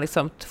sorgligt om man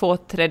liksom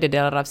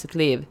 2/3 av sitt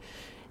liv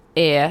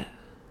är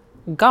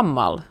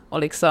gammal och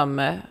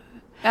liksom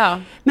Ja.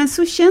 Men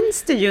så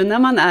känns det ju när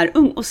man är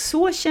ung. Och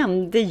så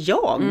kände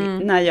jag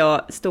när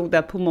jag stod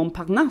där på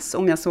Montparnasse.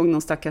 Om jag såg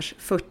någon stackars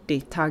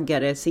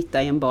 40-taggare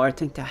sitta i en bar.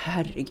 Tänkte jag,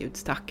 herregud,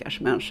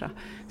 stackars människa.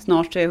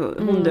 Snart är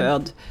hon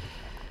död.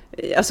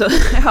 Alltså,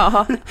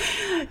 Ja.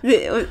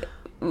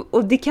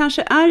 och det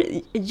kanske är,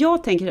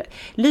 jag tänker,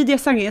 Lydia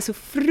Sandgren är så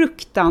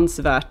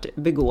fruktansvärt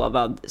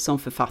begåvad som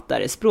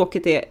författare.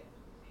 Språket är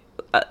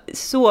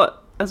så,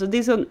 alltså det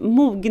är sån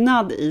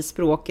mognad i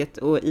språket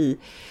och i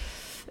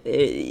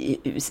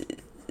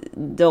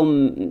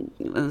de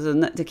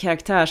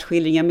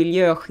karaktärsskildringar,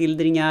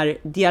 miljöskildringar,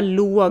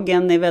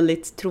 dialogen är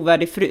väldigt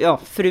trovärdig,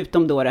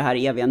 förutom då det här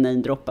eviga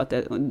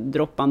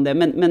namedroppande,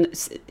 men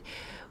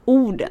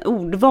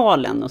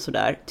ordvalen och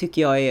sådär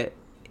tycker jag är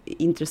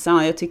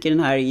intressant. Jag tycker den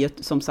här,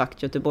 som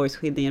sagt,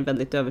 Göteborgsskildringen är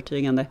väldigt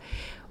övertygande.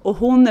 Och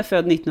hon är född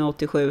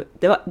 1987.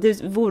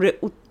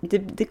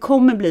 Det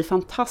kommer bli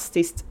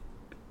fantastiskt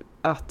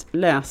att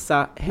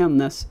läsa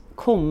hennes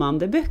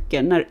kommande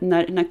böcker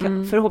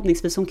när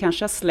förhoppningsvis hon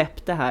kanske har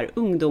släppt det här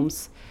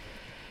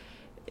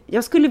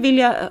jag skulle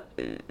vilja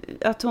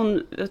att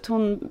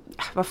hon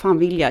vad fan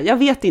vill jag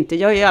vet inte,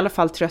 jag är i alla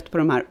fall trött på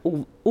de här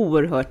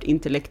oerhört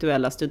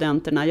intellektuella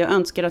studenterna. Jag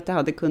önskar att det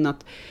hade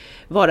kunnat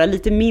vara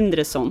lite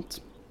mindre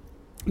sånt.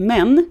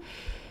 Men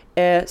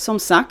som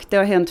sagt, det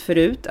har hänt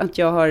förut att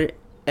jag har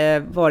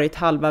varit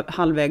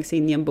halvvägs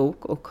in i en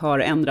bok och har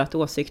ändrat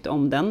åsikt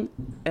om den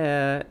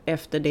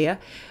efter det.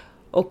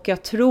 Och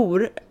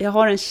jag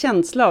har en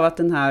känsla av att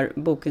den här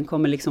boken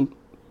kommer liksom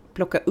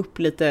plocka upp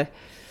lite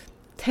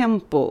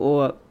tempo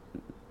och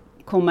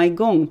komma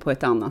igång på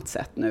ett annat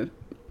sätt nu.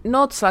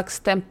 Något slags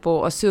tempo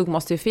och sug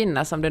måste ju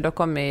finnas om det då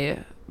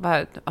kommer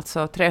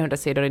alltså 300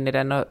 sidor in i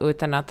den och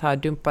utan att ha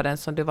dumpat den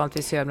som du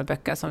vanligtvis gör med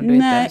böcker som du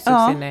inte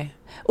sugs in i.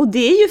 Och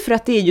det är ju för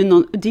att det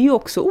är ju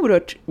också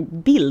oerhört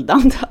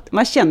bildande.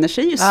 Man känner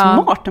sig ju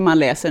smart när man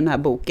läser den här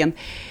boken.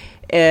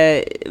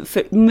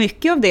 För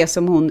mycket av det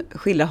som hon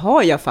skildrar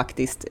har jag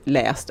faktiskt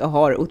läst och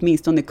har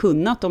åtminstone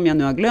kunnat, om jag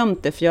nu har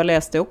glömt det, för jag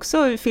läste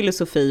också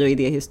filosofi och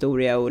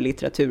idéhistoria och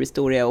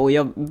litteraturhistoria och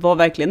jag var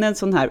verkligen en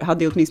sån här,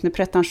 hade åtminstone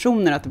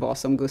pretensioner att vara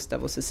som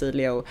Gustav och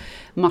Cecilia och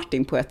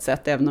Martin på ett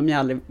sätt, även om jag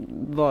aldrig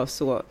var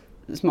så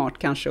smart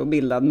kanske och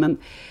bildad, men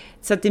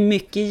så att det är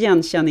mycket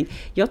igenkänning.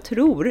 Jag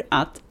tror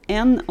att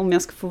om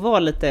jag ska få vara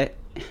lite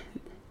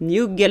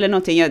njugg eller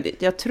någonting,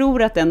 jag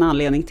tror att en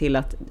anledning till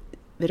att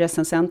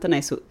recensenterna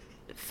är så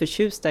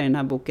förtjusta i den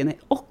här boken är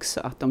också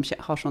att de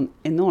har sån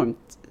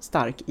enormt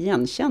stark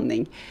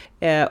igenkänning.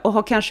 Och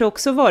har kanske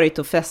också varit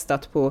och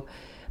festat på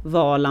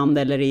Valand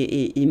eller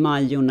i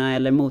Majorna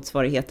eller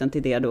motsvarigheten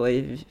till det då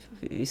i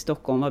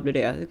Stockholm, vad blir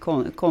det?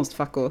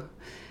 Konstfack och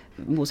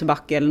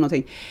Mosebacke eller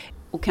någonting.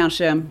 Och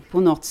kanske på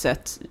något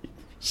sätt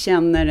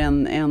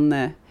känner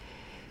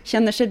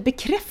sig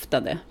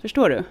bekräftade,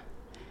 förstår du?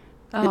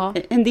 Ja.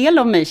 En del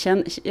av mig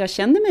jag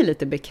känner mig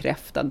lite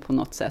bekräftad på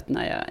något sätt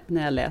när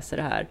jag läser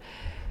det här.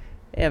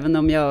 Även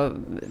om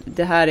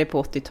det här är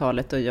på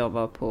 80-talet och jag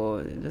var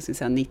på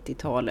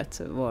 90-talet,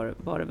 så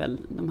var det väl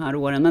de här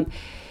åren. Men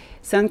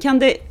sen kan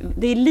det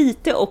är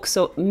lite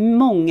också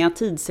många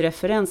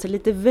tidsreferenser,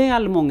 lite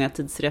väl många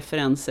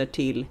tidsreferenser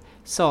till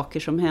saker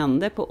som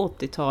hände på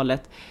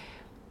 80-talet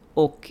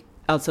och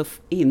alltså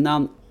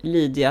innan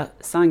Lydia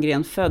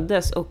Sandgren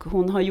föddes, och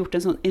hon har gjort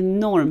en sån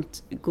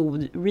enormt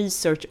god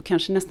research och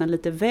kanske nästan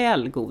lite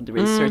väl god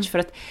research för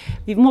att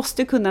vi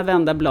måste kunna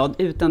vända blad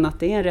utan att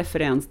det är en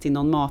referens till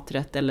någon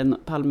maträtt eller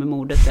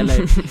Palmemordet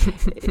eller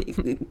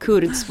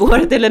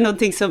kurdspåret eller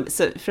någonting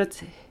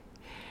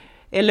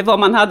eller vad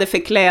man hade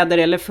för kläder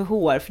eller för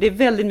hår, för det är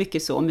väldigt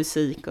mycket så,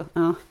 musik och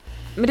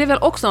Men det är väl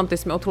också någonting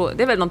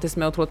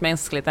som är otroligt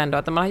mänskligt ändå,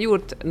 att när man har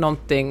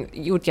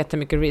gjort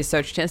jättemycket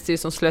research, känns det ju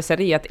som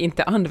slöseri att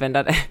inte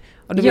använda det.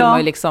 Och då vill man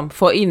ju liksom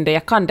få in det,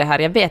 jag kan det här,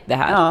 jag vet det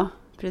här. Ja,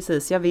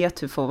 precis. Jag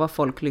vet vad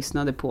folk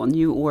lyssnade på,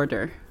 New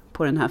Order,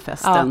 på den här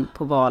festen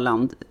på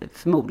Valand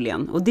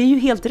förmodligen. Och det är ju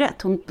helt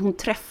rätt, hon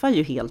träffar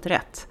ju helt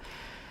rätt.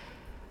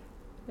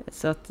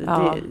 Så att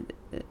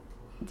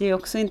det är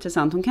också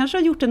intressant. Hon kanske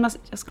har gjort en massa,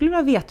 jag skulle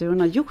vilja veta hur hon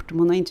har gjort, om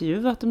hon har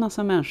intervjuat en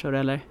massa människor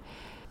eller...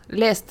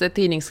 Läst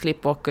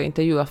tidningsklipp och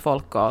intervjuat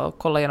folk och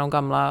kollat igenom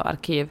gamla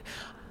arkiv.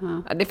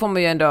 Det får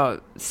man ju ändå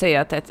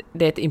säga att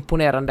det är ett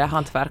imponerande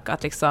hantverk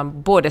att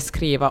liksom både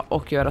skriva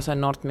och göra så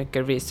enormt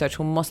mycket research.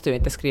 Hon måste ju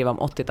inte skriva om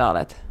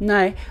 80-talet.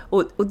 Nej,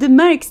 och det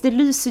märks, det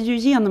lyser ju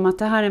igenom att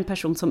det här är en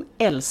person som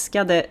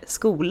älskade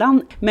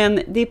skolan. Men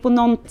det är på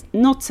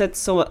något sätt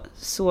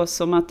så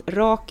som att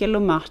Rakel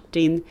och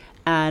Martin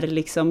är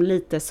liksom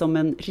lite som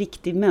en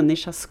riktig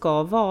människa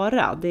ska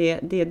vara.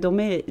 De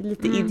är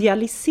lite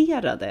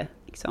idealiserade.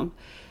 Liksom.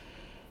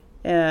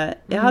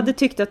 Jag hade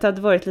tyckt att det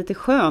hade varit lite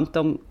skönt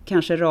om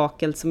kanske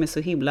Rakel, som är så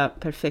himla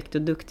perfekt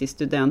och duktig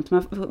student,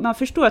 man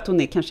förstår att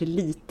hon är kanske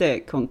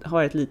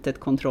har ett litet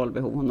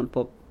kontrollbehov. Hon håller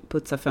på att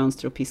putsa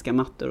fönster och piska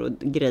mattor och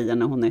grejer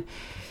när hon är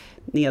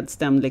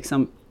nedstämd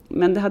liksom.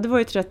 Men det hade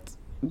varit rätt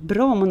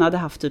bra om hon hade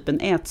haft typ en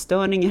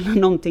ätstörning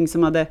eller någonting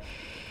som hade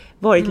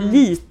varit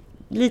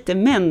lite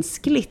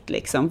mänskligt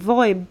liksom.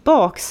 Vad är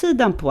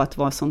baksidan på att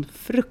vara sån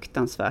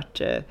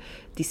fruktansvärt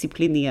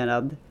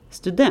disciplinerad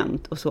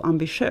student och så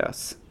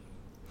ambitiös?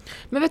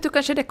 Men vet du,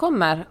 kanske det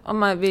kommer.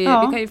 Vi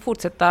kan ju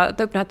fortsätta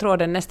ta upp den här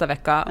tråden nästa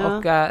vecka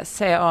och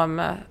se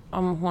om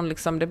hon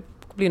liksom, det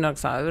blir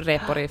några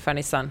repor i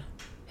fernissan.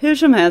 Hur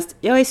som helst,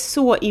 jag är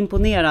så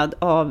imponerad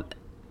av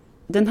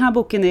den här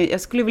boken.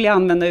 Jag skulle vilja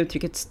använda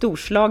uttrycket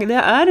storslagen. Det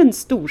är en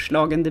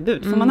storslagen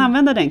debut. Får man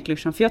använda den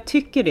klyschan? För jag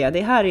tycker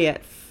det här är...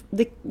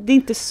 Det är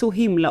inte så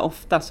himla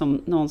ofta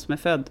som någon som är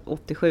född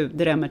 87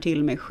 drämmer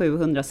till med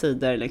 700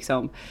 sidor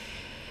liksom.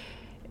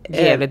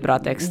 Jävligt bra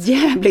text.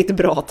 Jävligt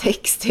bra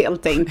text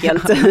helt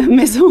enkelt.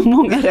 Med så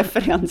många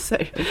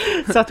referenser.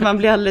 Så att man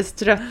blir alldeles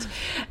trött.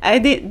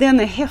 Den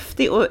är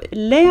häftig. Och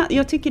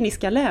jag tycker ni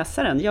ska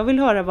läsa den. Jag vill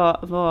höra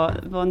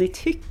vad ni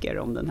tycker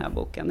om den här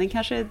boken. Den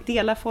kanske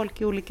delar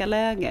folk i olika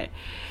läger.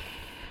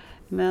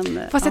 Men,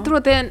 fast jag tror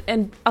att den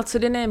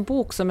är en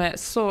bok som är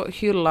så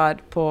hyllad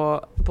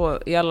på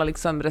i alla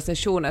liksom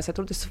recensioner. Så jag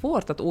tror att det är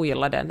svårt att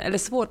ogilla den. Eller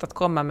svårt att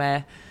komma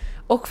med.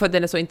 Och för att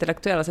den är så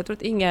intellektuell. Så jag tror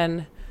att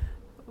ingen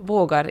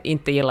vågar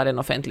inte gilla den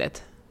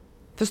offentligt.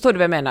 Förstår du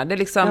vad jag menar? Det är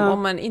liksom,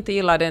 om man inte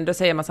gillar den, då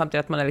säger man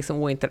samtidigt att man är liksom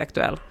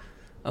ointellektuell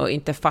och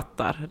inte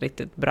fattar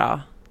riktigt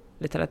bra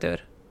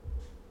litteratur.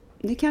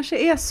 Det kanske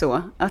är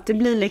så att det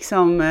blir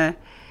liksom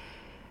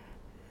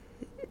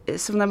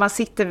som när man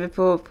sitter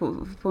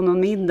på någon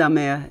middag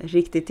med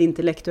riktigt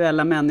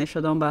intellektuella människor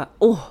och de bara,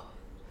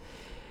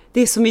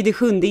 det är som i det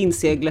 7:e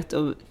inseglet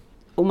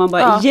och man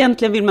bara,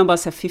 egentligen vill man bara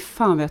säga, fy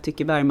fan vad jag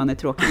tycker Bergman är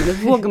tråkig. Men det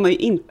vågar man ju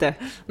inte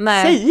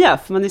säga,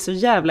 för man är så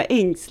jävla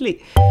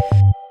ängslig.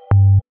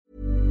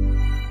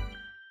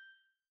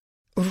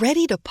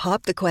 Ready to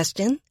pop the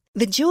question?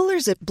 The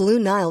jewelers at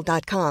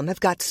BlueNile.com have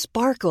got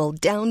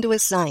sparkle down to a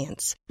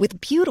science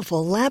with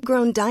beautiful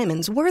lab-grown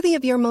diamonds worthy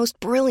of your most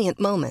brilliant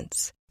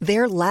moments.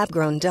 Their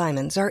lab-grown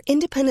diamonds are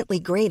independently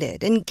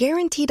graded and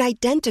guaranteed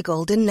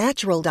identical to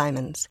natural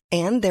diamonds,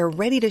 and they're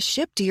ready to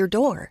ship to your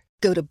door.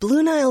 Go to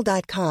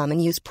BlueNile.com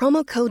and use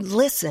promo code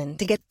LISTEN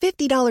to get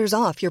 $50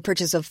 off your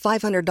purchase of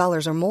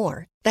 $500 or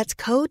more. That's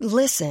code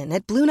LISTEN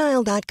at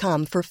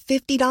BlueNile.com for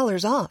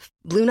 $50 off.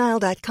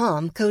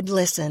 BlueNile.com, code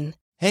LISTEN.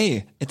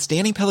 Hey, it's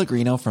Danny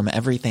Pellegrino from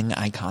Everything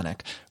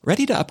Iconic.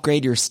 Ready to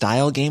upgrade your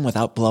style game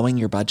without blowing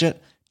your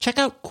budget? Check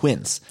out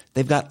Quince.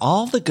 They've got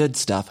all the good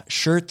stuff,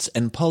 shirts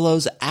and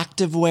polos,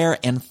 activewear,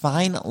 and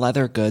fine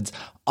leather goods,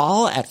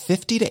 all at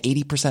 50 to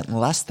 80%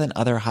 less than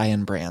other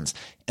high-end brands.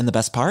 And the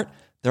best part?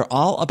 They're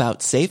all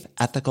about safe,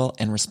 ethical,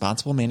 and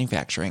responsible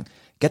manufacturing.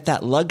 Get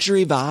that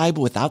luxury vibe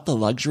without the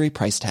luxury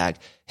price tag.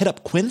 Hit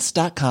up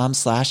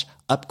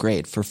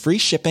quince.com/upgrade for free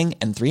shipping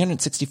and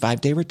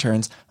 365-day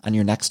returns on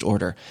your next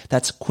order.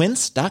 That's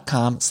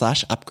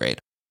quince.com/upgrade.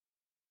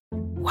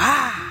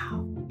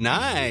 Wow.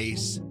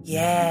 Nice.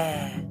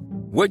 Yeah.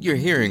 What you're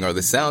hearing are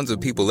the sounds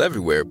of people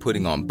everywhere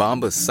putting on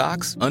Bombas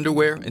socks,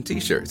 underwear, and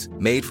T-shirts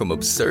made from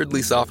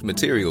absurdly soft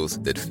materials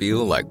that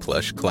feel like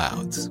plush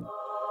clouds.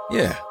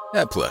 Yeah,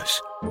 that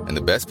plush. And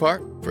the best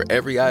part? For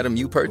every item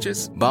you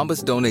purchase,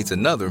 Bombas donates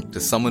another to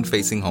someone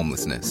facing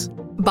homelessness.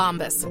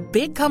 Bombas.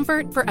 Big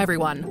comfort for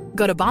everyone.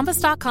 Go to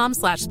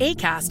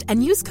bombas.com/ACAST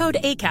and use code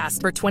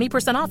ACAST for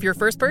 20% off your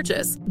first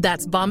purchase.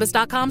 That's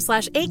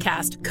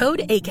bombas.com/ACAST.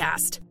 Code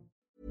ACAST.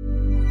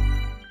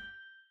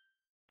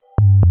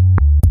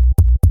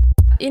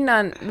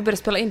 Innan vi började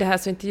spela in det här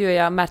så intervjuade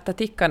jag Märta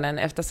Tikkanen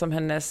eftersom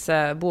hennes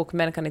bok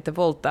Män kan inte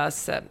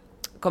våldtas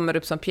kommer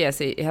upp som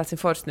pjäs i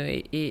Helsingfors nu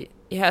i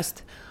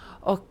höst.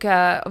 Och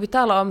vi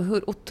talar om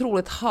hur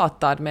otroligt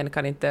hatad Män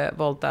kan inte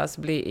våldtas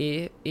bli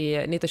i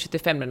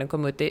 1975 när den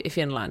kom ut i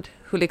Finland.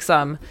 Hur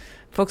liksom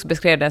folk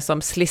beskrev den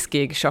som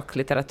sliskig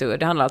chocklitteratur.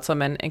 Det handlar alltså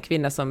om en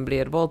kvinna som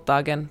blir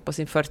våldtagen på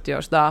sin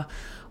 40-årsdag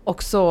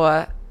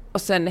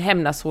och sen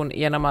hämnas hon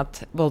genom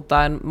att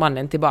våldta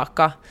mannen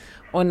tillbaka.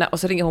 Och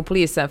så ringer hon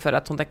polisen för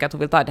att hon tänker att hon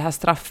vill ta det här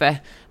straffet.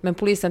 Men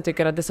polisen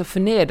tycker att det är så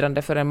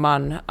förnedrande för en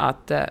man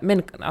att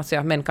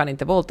män kan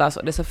inte våldtas.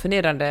 Och det är så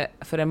förnedrande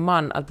för en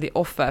man att bli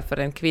offer för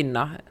en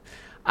kvinna.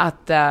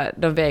 Att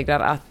de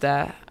vägrar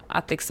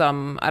att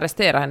liksom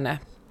arrestera henne.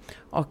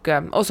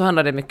 Och så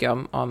handlar det mycket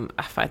om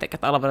jag tänker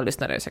att alla våra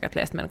lyssnare har säkert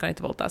läst Män kan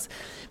inte våldtas.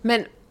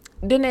 Men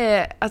den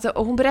är,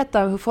 och hon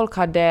berättar hur folk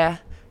hade...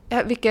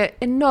 vilket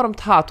enormt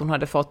hat hon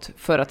hade fått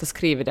för att ha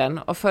skrivit den.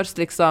 Och först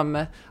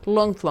liksom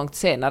långt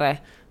senare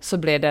så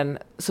blev den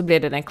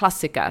en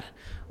klassiker.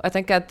 Och jag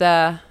tänker att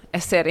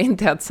jag ser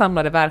inte att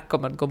samlade verk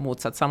kommer att gå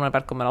motsatt. Samlade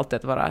verk kommer alltid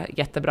att vara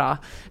jättebra.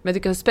 Men jag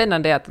tycker det är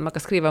spännande att man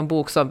kan skriva en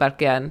bok som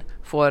verkligen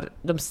får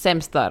de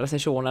sämsta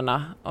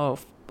recensionerna.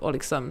 Och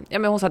liksom,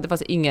 men hon sa att det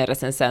fanns ingen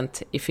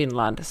recensent i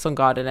Finland som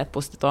gav den ett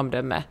positivt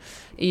omdöme.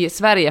 I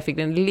Sverige fick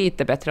den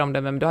lite bättre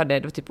omdöme, men det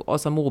var typ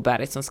Åsa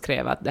Moberg som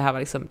skrev att det här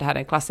är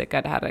en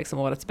klassiker, det här är liksom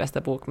årets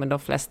bästa bok, men de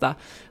flesta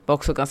var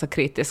också ganska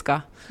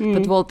kritiska.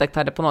 För att våldtäkt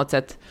hade på något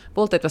sätt,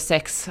 våldtäkt var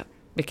sex,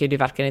 vilket ju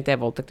verkligen inte är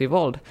våldtäkt i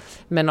våld,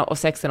 men och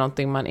sex är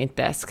någonting man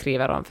inte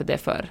skriver om för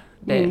det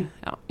är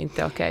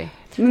inte okej.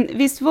 Men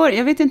visst var,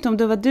 jag vet inte om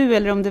det var du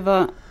eller om det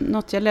var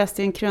något jag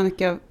läste i en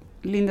krönika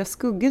Linda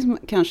Skugge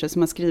kanske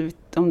som har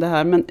skrivit om det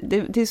här, men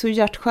det är så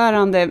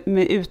hjärtskärande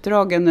med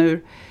utdragen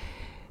ur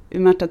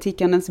Märta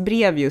Tikkanens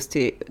brev just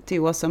till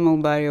Åsa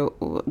Moberg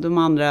och de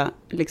andra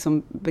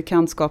liksom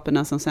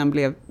bekantskaperna som sen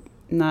blev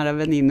nära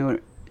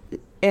väninnor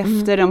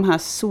efter de här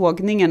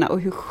sågningarna, och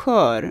hur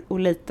skör och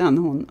liten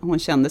hon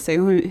kände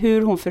sig, och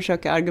hur hon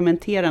försöker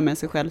argumentera med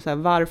sig själv så här,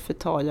 varför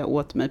tar jag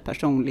åt mig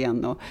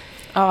personligen,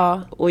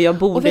 och jag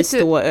borde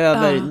stå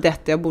över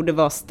detta, jag borde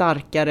vara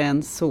starkare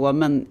än så,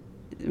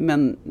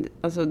 men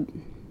alltså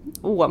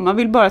man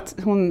vill bara att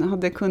hon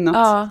hade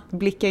kunnat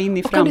blicka in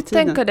i framtiden. Kan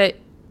du tänka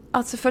dig,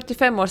 alltså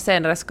 45 år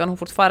senare så kan hon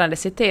fortfarande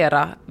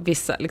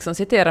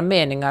citera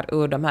meningar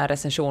ur de här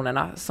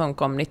recensionerna som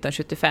kom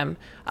 1975.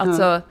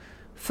 Alltså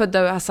för det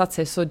har satt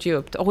sig så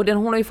djupt. Och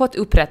hon har ju fått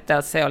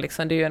upprättelse, och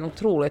liksom, det är ju en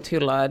otroligt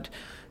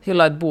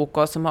hyllad bok,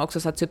 och som har också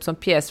satts upp som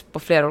pjäs på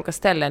flera olika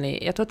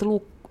ställen. Jag tror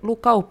att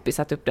Luca Uppi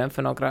satt upp den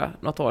för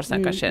något år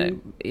sedan kanske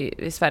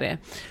i Sverige.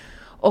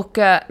 Och,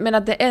 men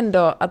att det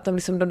ändå, att de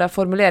där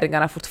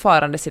formuleringarna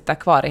fortfarande sitter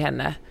kvar i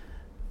henne.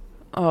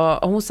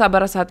 Och hon sa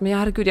bara så att, men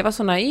herregud, jag var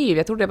så naiv.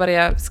 Jag trodde bara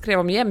jag skrev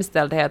om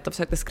jämställdhet och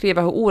försökte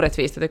skriva hur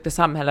orättvist jag tyckte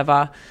samhället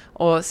var.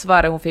 Och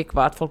svaret hon fick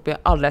var att folk blev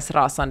alldeles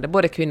rasande.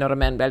 Både kvinnor och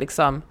män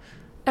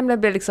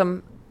blev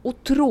liksom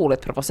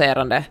otroligt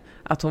provocerande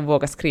att hon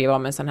vågade skriva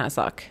om en sån här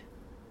sak.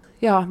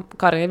 Ja,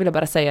 Karin, jag ville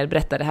bara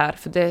berätta det här.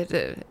 För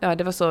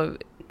det var så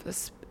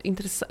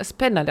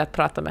spännande att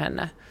prata med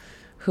henne.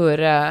 Hur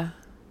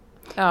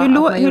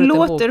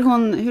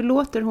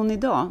låter hon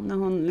idag när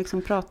hon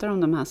liksom pratar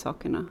om de här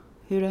sakerna?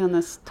 Hur är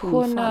hennes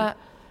tonfall?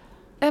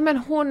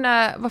 Hon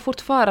var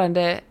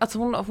fortfarande, alltså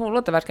hon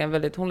låter verkligen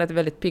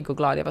väldigt pigg och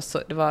glad.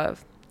 Det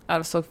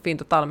var så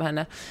fint att tala med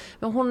henne.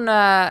 Men hon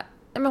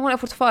är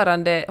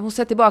fortfarande, hon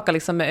ser tillbaka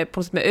liksom med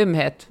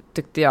ömhet,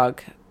 tyckte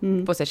jag,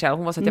 på sig själv.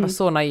 Hon var så att jag var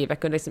så naiv, jag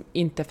kunde liksom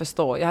inte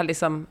förstå. Jag hade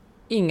liksom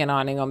ingen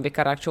aning om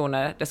vilka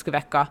reaktioner det skulle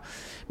väcka.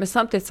 Men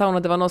samtidigt sa hon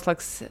att det var någon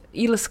slags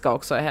ilska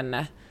också i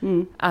henne.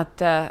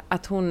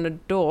 Att hon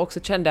då också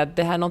kände att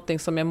det här är någonting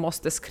som jag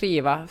måste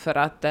skriva för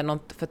att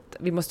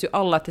vi måste ju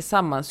alla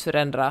tillsammans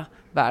förändra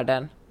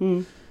världen.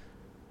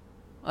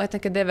 Och jag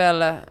tänker det är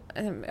väl,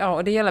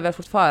 och det gäller väl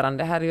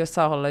fortfarande. Här i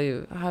USA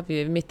har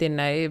vi mitt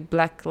inne i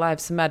Black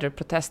Lives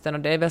Matter-protesten,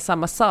 och det är väl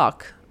samma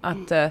sak.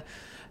 Att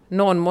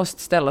någon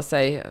måste ställa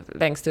sig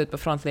längst ut på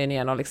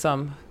frontlinjen och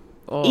liksom...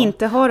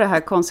 Inte ha det här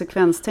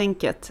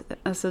konsekvenstänket.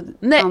 Alltså,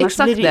 nej,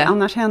 exakt det.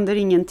 Annars händer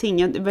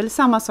ingenting. Det är väl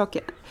samma sak.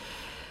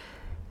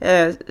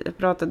 Jag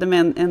pratade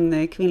med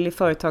en kvinnlig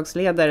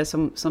företagsledare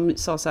som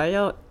sa så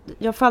här,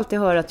 jag får alltid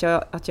höra att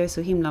jag är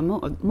så himla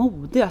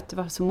modig, att det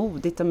var så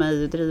modigt av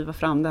mig att driva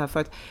fram det här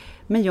förut.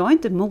 Men jag är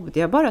inte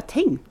modig, jag bara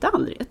tänkte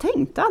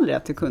aldrig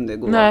att det kunde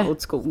gå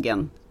åt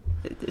skogen.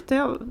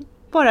 Jag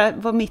bara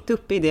var mitt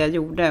uppe i det jag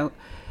gjorde.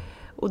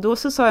 Och då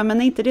så sa jag,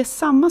 men är inte det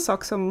samma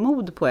sak som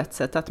mod på ett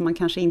sätt? Att man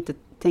kanske inte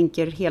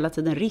tänker hela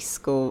tiden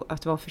risk och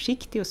att vara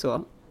försiktig och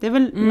så. Det är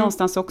väl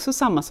någonstans också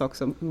samma sak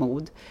som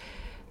mod.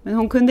 Men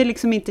hon kunde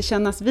liksom inte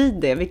kännas vid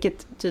det,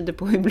 vilket tyder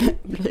på hur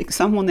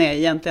blygsam hon är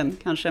egentligen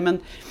kanske. Men...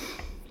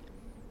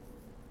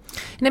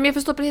 Nej, men jag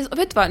förstår precis. Och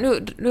vet du vad, nu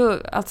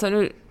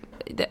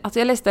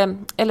jag läste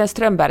Ellen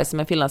Strömberg som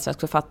en finlandssvensk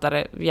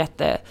författare,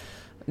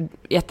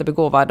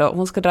 jättebegåvad, och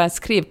hon ska dra en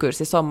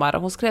skrivkurs i sommar,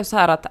 och hon skrev så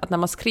här att när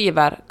man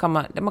skriver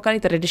man kan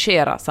inte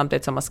redigera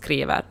samtidigt som man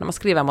skriver. När man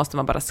skriver måste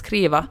man bara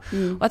skriva.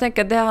 Och jag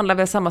tänker att det handlar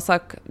väl samma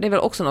sak, det är väl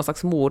också någon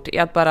slags mod i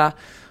att bara,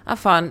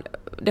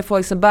 det får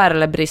liksom bära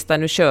eller brista,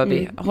 nu kör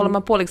vi. Håller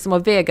man på liksom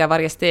att väga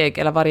varje steg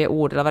eller varje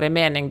ord eller varje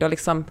mening, då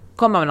liksom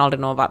kommer man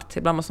aldrig någon vart.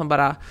 Ibland måste man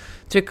bara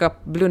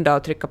blunda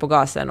och trycka på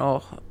gasen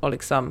och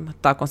liksom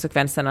ta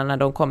konsekvenserna när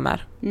de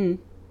kommer.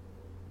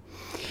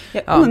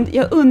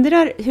 Jag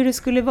undrar hur det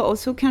skulle vara, och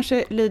så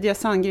kanske Lydia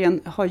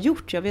Sandgren har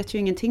gjort. Jag vet ju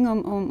ingenting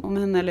om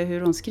henne eller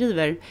hur hon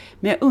skriver.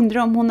 Men jag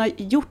undrar om hon har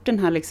gjort den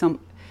här liksom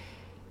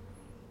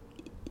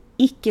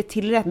icke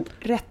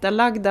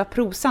tillrättalagda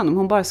prosan. Om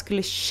hon bara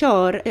skulle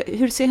köra.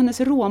 Hur ser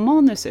hennes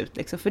råmanus ut?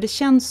 Liksom? För det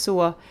känns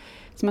så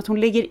som att hon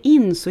lägger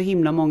in så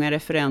himla många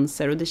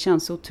referenser, och det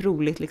känns så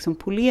otroligt liksom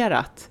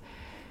polerat.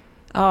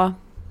 Ja.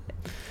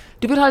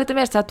 Du vill ha lite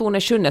mer så här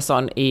Tone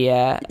Schunnesson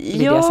i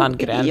Lydia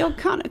Sandgren? Ja,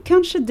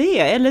 kanske det.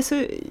 Eller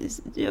så,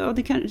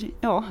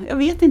 jag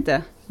vet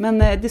inte. Men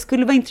det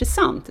skulle vara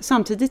intressant.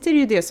 Samtidigt är det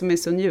ju det som är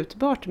så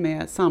njutbart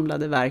med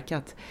samlade verk,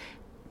 att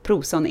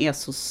prosan är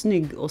så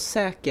snygg och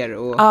säker.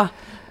 Och,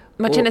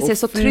 man känner sig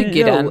så trygg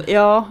i den.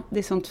 Ja, det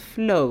är sånt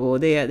flow, och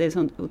det är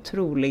sånt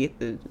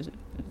otroligt...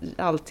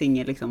 Allting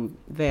är liksom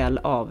väl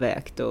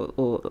avvägt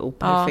och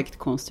perfekt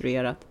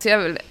konstruerat. Så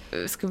jag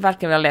skulle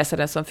verkligen vilja läsa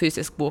den som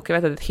fysisk bok. Jag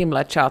vet att det är ett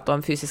himla tjat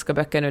om fysiska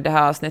böcker nu det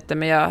här avsnittet,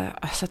 men jag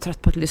är så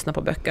trött på att lyssna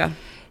på böcker.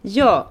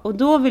 Ja, och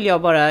då vill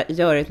jag bara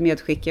göra ett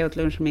medskick. Jag åt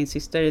lunch med min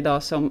syster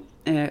idag som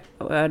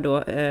är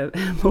då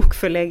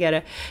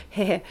bokförläggare.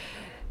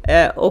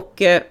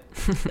 Och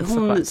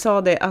hon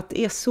sa det att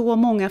det är så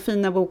många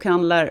fina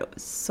bokhandlar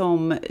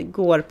som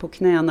går på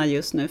knäna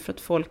just nu för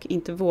att folk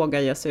inte vågar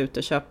ge sig ut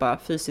och köpa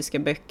fysiska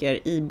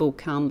böcker i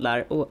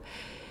bokhandlar. Och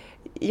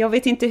jag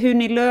vet inte hur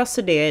ni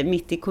löser det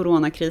mitt i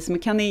coronakrisen,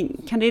 men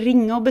kan ni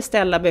ringa och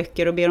beställa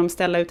böcker och be dem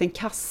ställa ut en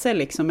kasse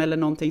liksom, eller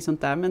någonting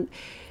sånt där. Men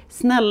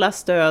snälla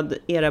stöd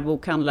era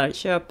bokhandlar,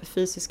 köp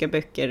fysiska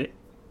böcker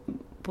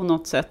på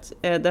något sätt.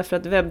 Därför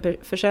att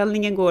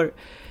webbförsäljningen går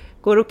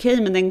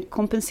okej, men den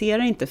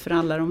kompenserar inte för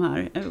alla de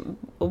här.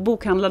 Och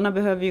bokhandlarna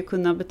behöver ju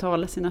kunna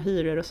betala sina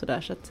hyror och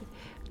sådär. Så att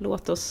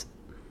låt oss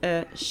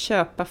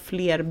köpa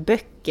fler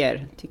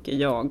böcker, tycker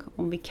jag,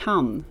 om vi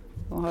kan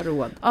och har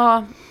råd.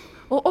 Ja,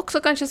 och också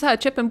kanske så här,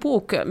 köp en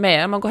bok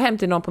med, man går hem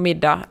till någon på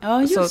middag.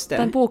 Ja, just så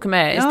en bok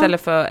med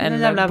istället för en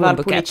jävla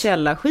blombukett.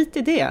 Valpolicella, skit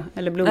i det.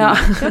 Eller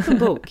blommor, köp en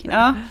bok.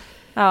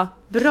 Ja.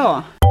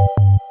 Bra.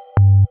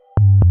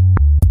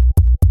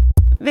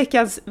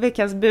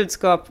 Veckans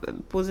budskap,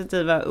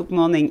 positiva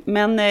uppmaning.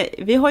 Men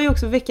vi har ju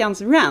också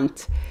veckans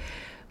rant.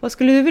 Vad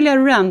skulle du vilja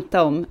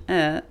ranta om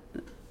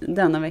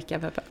denna vecka,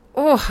 Peppe?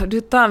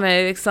 Du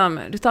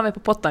tar mig på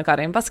pottan,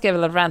 Karin. Vad ska jag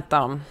vilja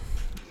ranta om?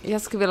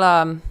 Jag skulle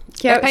vilja...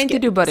 Kan inte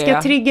du börja? Ska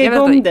jag trigga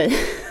igång dig?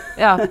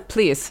 Ja,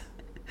 please.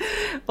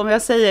 Om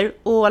jag säger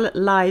all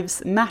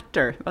lives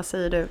matter, vad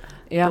säger du?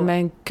 Ja,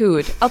 men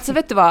gud. Alltså,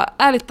 vet du vad?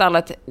 Ärligt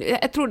talat,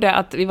 jag trodde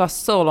att vi var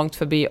så långt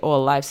förbi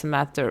all lives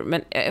matter.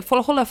 Men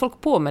håller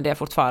folk på med det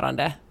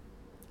fortfarande?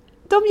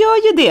 De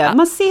gör ju det.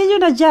 Man ser ju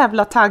den där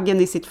jävla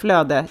taggen i sitt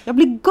flöde. Jag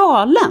blir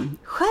galen.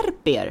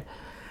 Skärp er.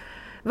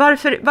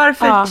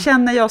 Varför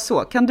känner jag så?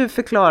 Kan du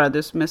förklara,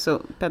 du som är så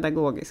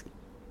pedagogisk?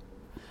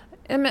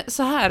 Ja, men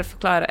så här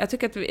förklarar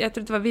jag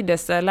tror det var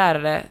Viddes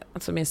lärare,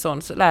 alltså min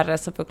sons lärare,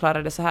 som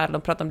förklarade så här,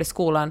 de pratade om det i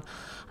skolan,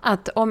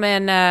 att om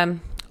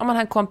man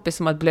har en kompis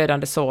som har ett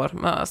blödande sår,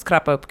 man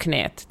skrapar upp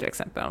knät till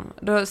exempel,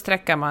 då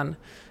sträcker man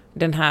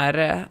den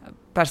här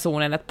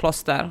personen ett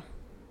plåster,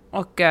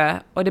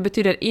 och det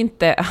betyder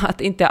inte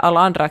att inte alla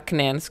andra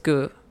knän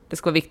skulle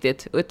vara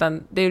viktigt,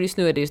 utan just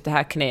nu är det just det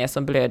här knät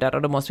som blöder,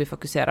 och då måste vi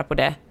fokusera på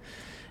det.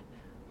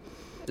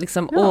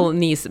 Liksom all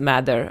knees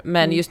matter,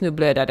 men just nu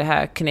blöder det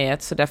här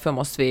knät, så därför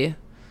måste vi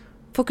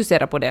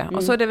fokusera på det.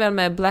 Och så är det väl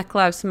med Black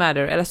Lives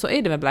Matter, eller så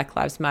är det med Black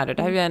Lives Matter.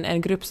 Det här är ju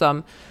en grupp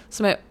som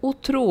är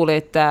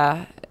otroligt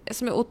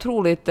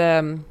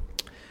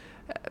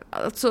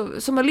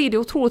alltså, som har lidit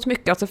otroligt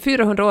mycket, alltså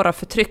 400 år av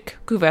förtryck.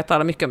 Gud vad jag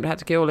talar mycket om det här,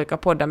 tycker jag, i olika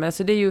poddar, men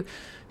alltså det är ju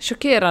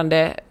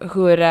chockerande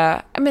hur,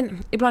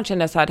 ibland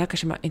känner jag så här, det här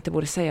kanske man inte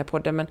borde säga på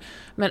det, men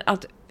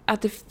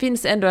att det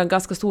finns ändå en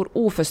ganska stor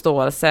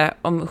oförståelse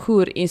om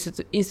hur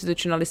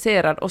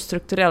institutionaliserad och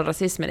strukturell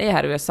rasismen är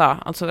här i USA.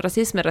 Alltså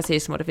rasism är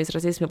rasism, och det finns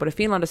rasism i både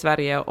Finland och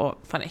Sverige och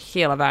fan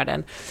hela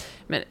världen.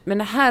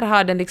 Men här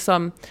har den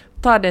liksom,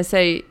 tar den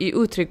sig i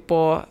uttryck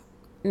på,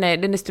 nej,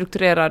 den är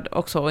strukturerad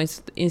också och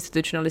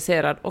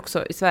institutionaliserad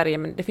också i Sverige,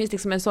 men det finns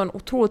liksom en sån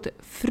otroligt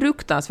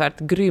fruktansvärt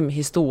grym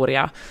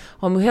historia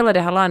om hur hela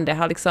det här landet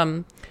har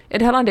liksom,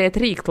 det här landet är ett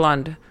rikt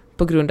land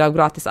på grund av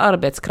gratis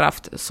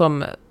arbetskraft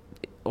som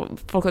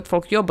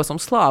folk jobbar som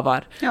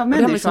slavar. Ja, men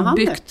det har liksom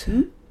byggt.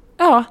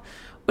 Ja,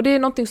 och det är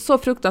någonting så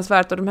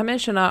fruktansvärt, och de här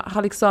människorna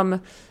har liksom,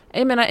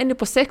 jag menar, ännu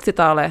på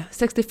 60-talet,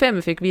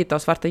 65 fick vita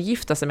och svarta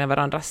gifta sig med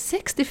varandra.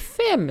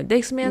 65! Det är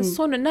liksom en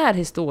sån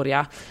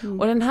närhistoria.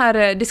 Och den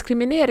här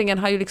diskrimineringen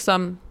har ju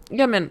liksom,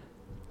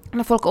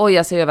 när folk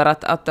ojar sig över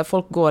att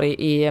folk går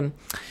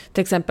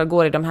till exempel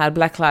går i de här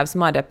Black Lives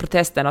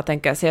Matter-protesterna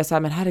och säger så här,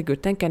 men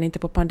herregud, tänker ni inte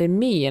på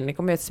pandemin? Ni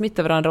kommer ju att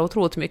smitta varandra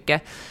otroligt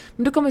mycket.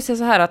 Men du kommer att säga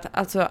så här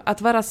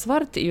att vara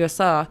svart i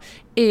USA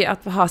är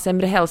att ha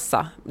sämre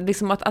hälsa.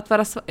 Liksom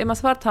är man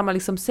svart har man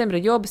liksom sämre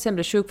jobb,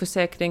 sämre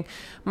sjukförsäkring.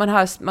 Man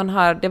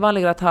har det är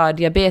vanligare att ha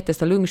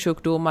diabetes och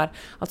lungsjukdomar.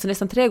 Alltså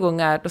nästan 3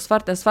 gånger,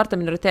 den svarta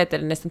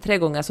minoriteten är nästan 3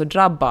 gånger så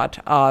drabbad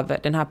av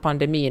den här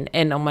pandemin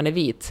än om man är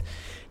vit.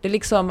 Det är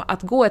liksom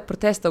att gå ett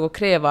protest och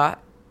kräva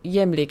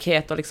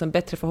jämlikhet och liksom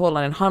bättre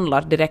förhållanden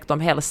handlar direkt om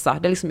hälsa.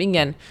 Det är liksom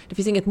det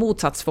finns inget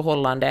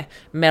motsatsförhållande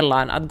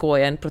mellan att gå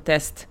i en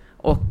protest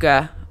och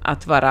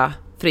att vara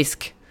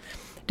frisk.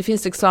 Det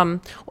finns liksom,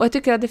 och jag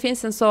tycker att det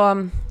finns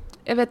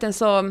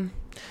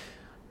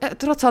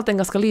trots allt en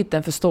ganska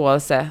liten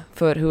förståelse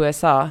för hur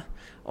USA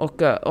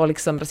och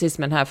liksom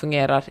rasismen här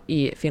fungerar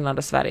i Finland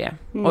och Sverige.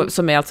 Och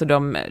som är alltså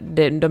de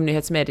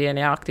nyhetsmedierna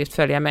jag aktivt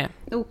följer med.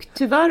 Och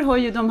tyvärr har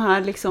ju de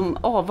här liksom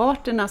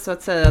avarterna, så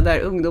att säga, där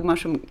ungdomar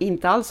som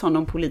inte alls har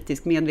någon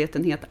politisk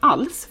medvetenhet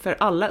alls, för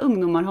alla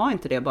ungdomar har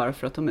inte det bara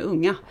för att de är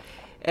unga,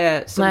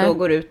 som då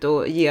går ut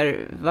och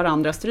ger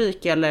varandra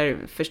stryk eller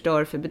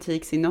förstör för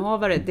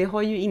butiksinnehavare. Det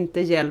har ju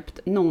inte hjälpt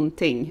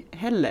någonting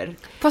heller.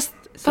 Fast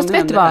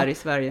vet du vad? Här i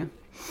Sverige.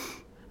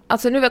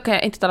 Alltså nu kan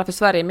jag inte tala för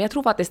Sverige, men jag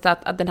tror faktiskt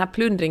att den här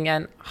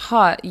plundringen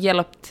har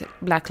hjälpt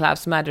Black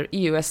Lives Matter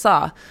i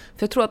USA.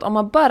 För jag tror att om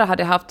man bara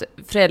hade haft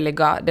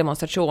fredliga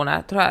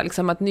demonstrationer, tror jag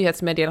liksom att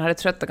nyhetsmedierna hade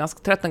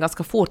tröttnat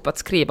ganska fort på att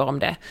skriva om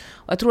det.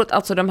 Och jag tror att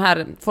alltså de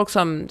här folk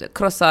som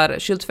krossar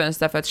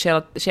skyltfönster för att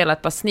stjäla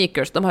ett par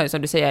sneakers, de har ju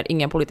som du säger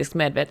ingen politisk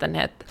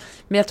medvetenhet.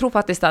 Men jag tror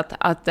faktiskt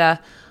att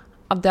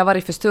det har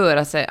varit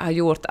förstörelse har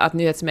gjort att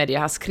nyhetsmedia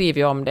har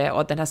skrivit om det,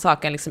 och att den här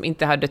saken liksom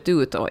inte har dött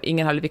ut och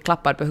ingen har blivit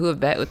klappad på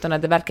huvudet, utan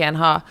att det verkligen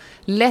har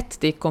lett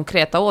till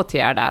konkreta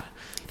åtgärder.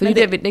 För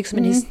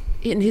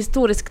en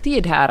historisk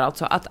tid här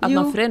alltså, att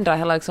man förändrar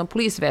hela liksom,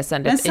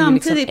 polisväsendet. Men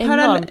samtidigt,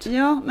 är ju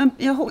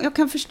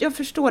liksom jag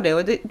förstår det,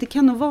 och det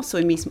kan nog vara så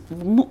i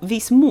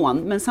viss mån,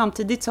 men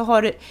samtidigt så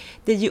har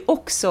det ju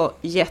också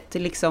gett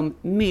liksom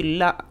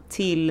mylla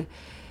till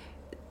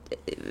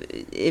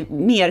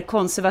mer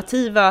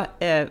konservativa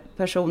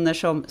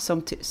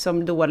personer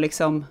som då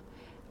liksom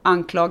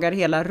anklagar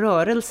hela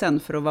rörelsen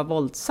för att vara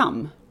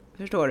våldsam.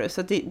 Förstår du?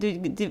 Så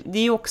det är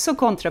ju också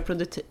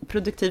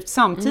kontraproduktivt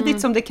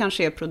samtidigt som det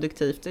kanske är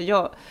produktivt.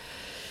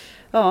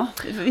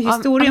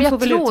 Historien får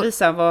väl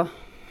utvisa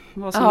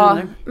vad som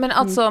händer. Men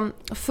alltså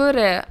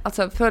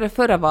före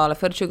förra valet,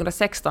 före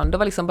 2016, då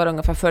var liksom bara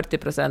ungefär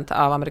 40%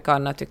 av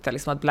amerikanerna tyckte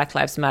liksom att Black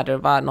Lives Matter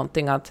var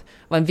någonting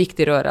var en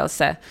viktig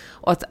rörelse.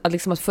 Och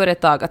att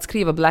företag, att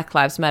skriva Black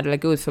Lives Matter,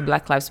 lägga ut för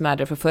Black Lives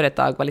Matter för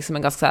företag var liksom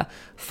en ganska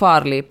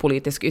farlig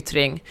politisk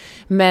yttring.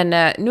 Men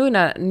nu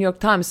när New York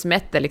Times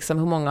mätte liksom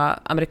hur många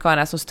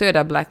amerikaner som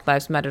stöder Black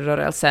Lives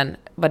Matter-rörelsen,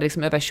 var det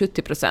liksom över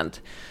 70%.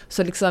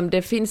 Så liksom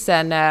det finns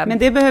en... Men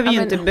det behöver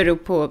ju inte bero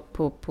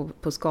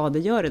på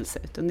skadegörelse,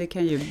 utan det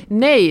kan ju...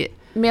 Nej,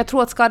 men jag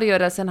tror att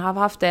skadegörelsen har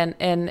haft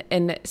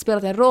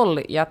spelat en roll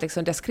i att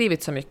liksom det har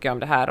skrivit så mycket om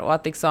det här, och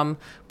att liksom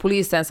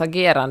polisens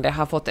agerande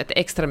har fått ett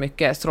extra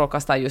mycket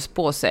strålkastarljus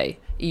på sig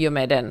i och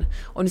med den.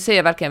 Och nu säger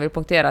jag verkligen, vill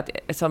punktera att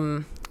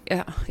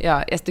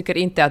jag tycker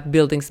inte att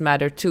Buildings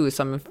Matter Too,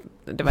 som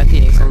det var en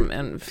tidning som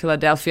en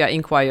Philadelphia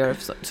Inquirer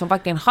som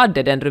verkligen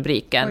hade den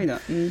rubriken. Oj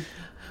då. Mm.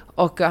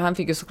 Och han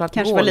fick ju såklart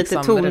kanske var lite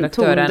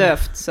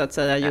tondöft så att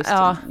säga just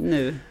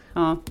nu.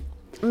 Ja.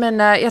 Men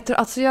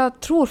jag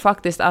tror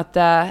faktiskt att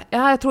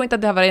jag tror inte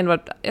att det har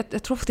varit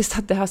jag tror faktiskt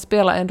att det har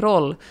spelat en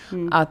roll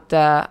att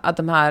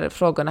de här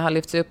frågorna har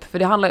lyfts upp, för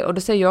det handlar, och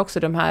det säger ju också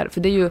de här,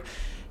 för det är ju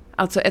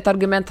alltså ett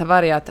argument har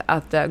varit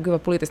att gud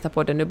vad politiskt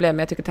på det nu blev, men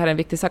jag tycker att det här är en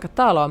viktig sak att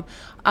tala om,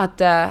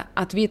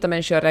 att vita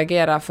människor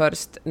reagerar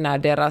först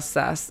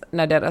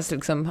när deras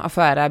liksom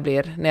affärer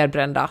blir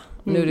nedbrända.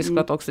 Nu är det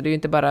såklart också, det är ju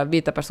inte bara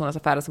vita personers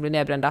affärer som blir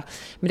nedbrända,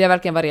 men det har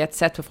verkligen varit ett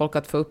sätt för folk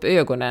att få upp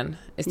ögonen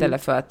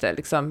istället för att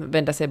liksom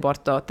vända sig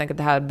bort och tänka att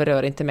det här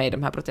berör inte mig,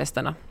 de här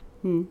protesterna.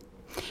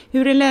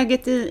 Hur är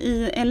läget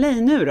i LA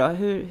nu då?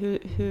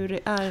 Hur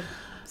är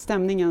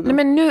stämningen då? Nej,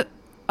 men nu,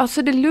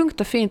 alltså det är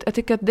lugnt och fint. Jag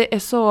tycker att det är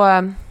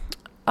så...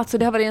 Alltså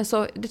det har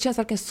varit det känns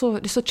verkligen så,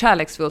 det är så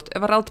kärleksfullt.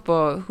 Överallt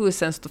på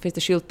husen så finns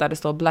det skyltar, det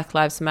står Black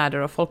Lives Matter,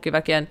 och folk är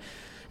verkligen...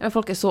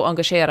 folk är så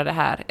engagerade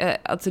här.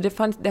 Alltså det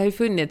har ju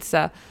funnits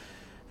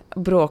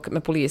bråk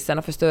med polisen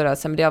och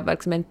förstörelse, men det har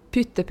verkligen en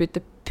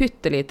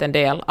pytteliten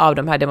del av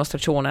de här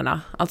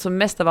demonstrationerna. Alltså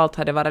mest av allt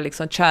har det varit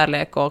liksom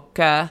kärlek och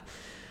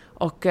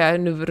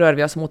nu rör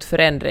vi oss mot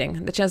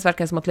förändring. Det känns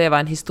verkligen som att leva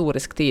en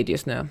historisk tid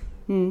just nu.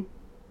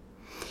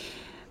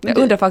 Jag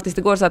undrar faktiskt,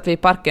 igår satt vi i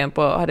parken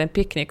hade en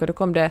picknick, och då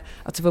kom det,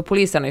 alltså för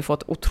polisen har ju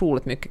fått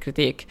otroligt mycket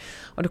kritik,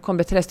 och då kom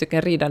det 3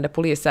 stycken ridande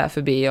poliser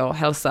förbi och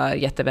hälsade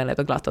jättevänligt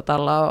och glatt åt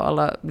alla, och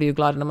alla blir ju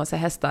glada när man ser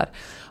hästar.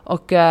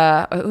 Och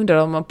jag undrar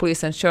om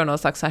polisen kör någon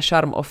slags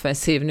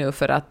charmoffensiv nu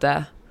för att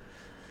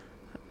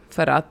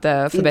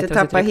förbättra inte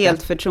tappa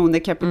helt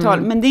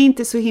förtroendekapital, men det är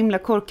inte så himla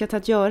korkat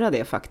att göra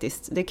det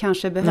faktiskt. Det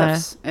kanske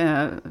behövs.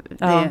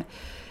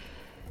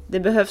 Det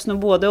behövs nog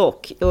både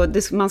och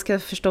man ska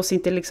förstås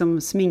inte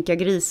liksom sminka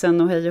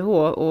grisen och hej och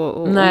hå,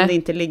 och om det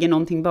inte ligger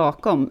någonting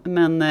bakom.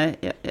 Men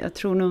jag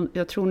tror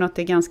nog att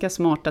det är ganska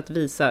smart att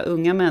visa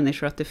unga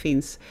människor att det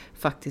finns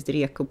faktiskt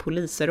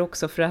reko-poliser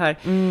också. För det här,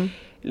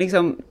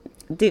 liksom,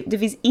 det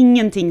finns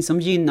ingenting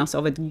som gynnas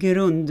av ett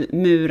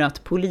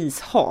grundmurat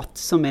polishat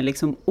som är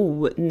liksom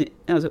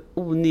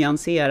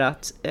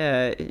onyanserat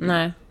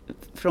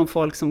från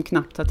folk som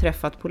knappt har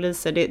träffat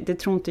poliser. Det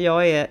tror inte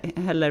jag är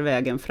heller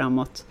vägen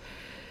framåt.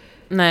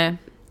 Nej.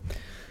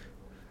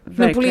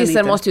 Men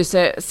polisen måste ju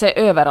se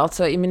över,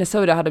 alltså i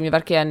Minnesota har de ju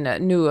verkligen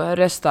nu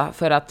röstat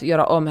för att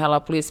göra om hela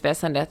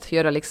polisväsendet,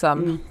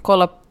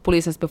 kolla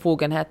polisens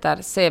befogenheter,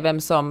 se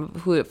vem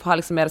som har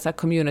liksom mer så här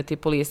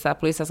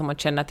community-poliser som man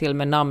känner till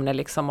med namn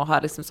liksom, och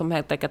har liksom, som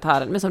helt enkelt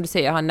har, men som du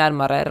säger, har en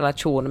närmare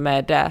relation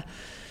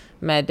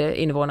med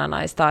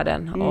invånarna i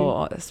staden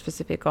och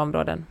specifika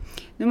områden.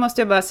 Nu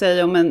måste jag bara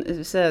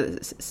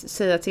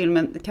säga till,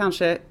 men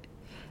kanske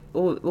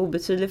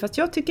obetydlig, fast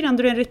jag tycker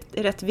ändå det är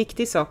en rätt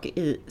viktig sak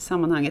i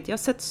sammanhanget. Jag har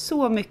sett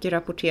så mycket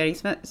rapportering.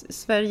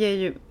 Sverige är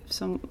ju,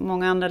 som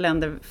många andra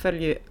länder,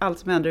 följer ju allt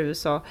som händer i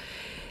USA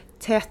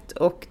tätt,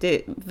 och det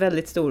är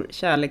väldigt stor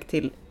kärlek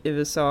till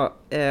USA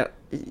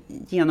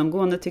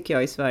genomgående tycker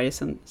jag i Sverige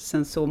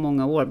sen så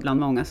många år bland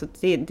många. Så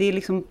det är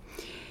liksom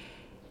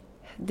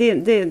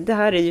det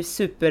här är ju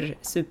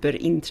super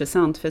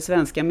intressant för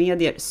svenska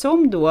medier,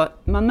 som då,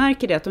 man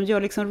märker det att de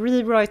gör liksom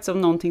rewrites av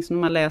någonting som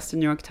de har läst i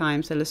New York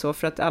Times eller så,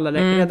 för att alla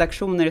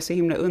redaktioner är så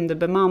himla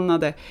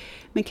underbemannade.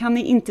 Men kan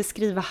ni inte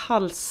skriva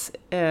hals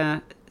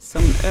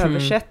som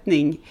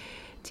översättning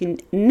till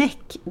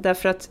näck,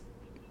 därför att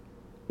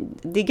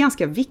det är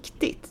ganska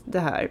viktigt det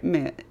här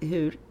med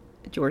hur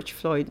George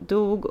Floyd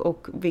dog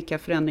och vilka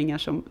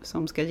förändringar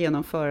som ska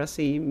genomföras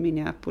i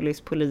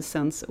Minneapolis,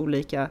 polisens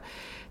olika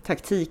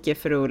taktiker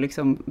för att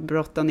liksom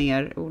brotta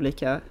ner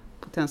olika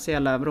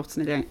potentiella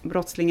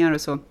brottslingar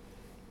och så.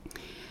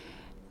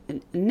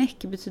 neck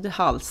betyder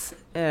hals.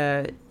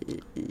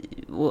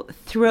 Och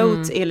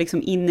throat är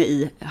liksom inne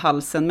i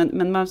halsen.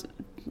 Men man,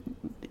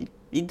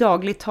 i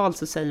dagligt tal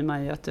så säger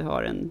man ju att du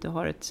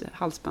har ett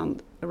halsband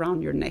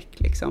around your neck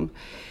liksom.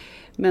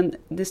 Men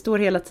det står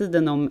hela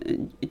tiden om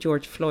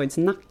George Floyds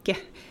nacke.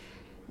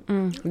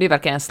 Det är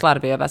verkligen en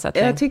slarvig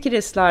översättning. Jag tycker det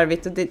är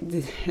slarvigt. Och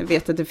jag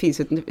vet att det finns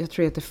jag tror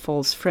det heter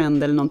false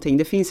friend eller någonting.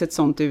 Det finns ett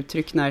sånt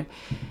uttryck när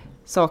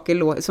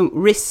saker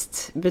som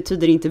wrist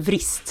betyder inte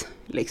vrist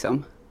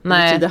liksom. Det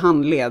betyder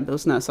handled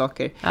och såna här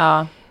saker.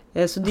 Ja.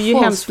 Så det är ju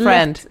hemskt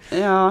friend.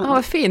 Ja,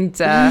 vad fint.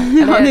 det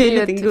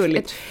är lite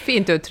gulligt. Ett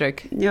fint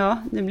uttryck.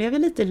 Ja, nu blev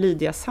jag lite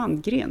Lydia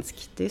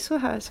Sandgrensk. Det är så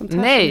här som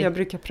jag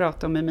brukar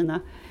prata om med mina...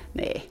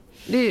 Nej.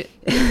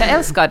 Jag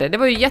älskar det. Det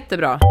var ju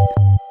jättebra.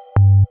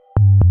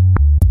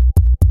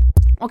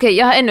 Okej,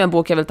 jag har ännu en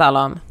bok jag vill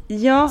tala om.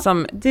 Ja,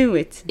 som do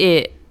it.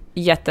 Är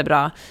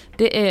jättebra.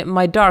 Det är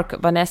My Dark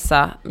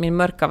Vanessa, min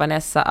mörka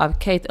Vanessa av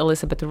Kate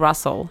Elizabeth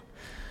Russell.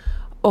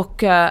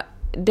 Och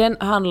den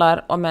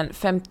handlar om en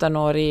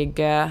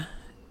 15-årig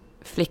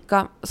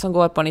flicka som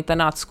går på en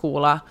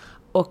internatskola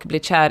och blir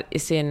kär i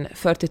sin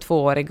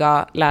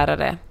 42-åriga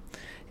lärare.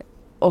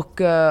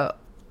 Och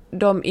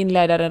de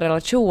inleder en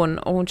relation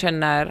och hon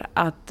känner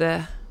att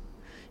det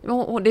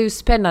är ju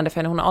spännande för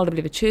henne. Hon har aldrig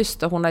blivit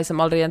kysst och hon har liksom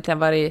aldrig egentligen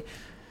varit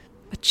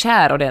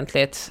kär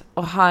ordentligt.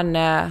 Och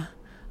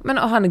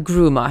han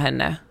groomar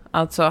henne.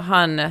 Alltså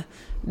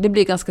det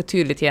blir ganska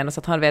tydligt igen så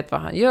att han vet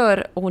vad han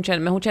gör. Och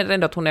men hon känner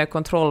ändå att hon är i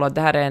kontroll och att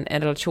det här är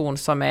en relation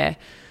som är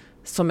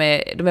de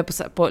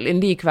är på en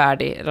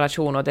likvärdig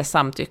relation och det är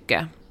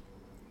samtycke.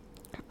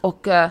 Och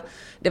det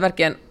är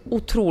verkligen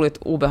otroligt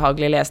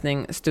obehaglig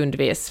läsning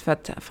stundvis. För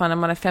att när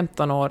man är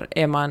 15 år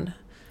är man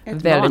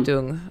väldigt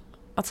ung.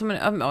 Alltså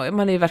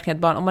man är ju verkligen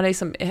ett barn. Om man är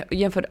liksom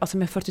jämfört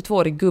med en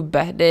 42-årig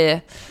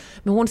gubbe.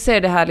 Men hon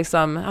ser det här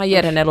liksom, han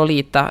ger henne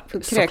Lolita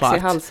såklart. Kräks i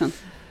halsen.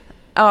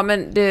 Ja,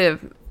 men det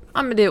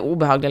är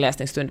obehaglig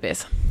läsning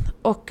stundvis.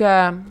 Och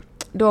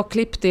då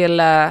klipp till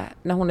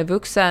när hon är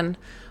vuxen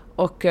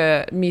och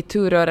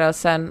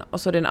MeToo-rörelsen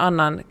och så är det en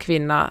annan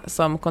kvinna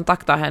som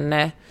kontaktar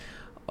henne.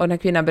 Och den här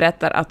kvinnan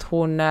berättar att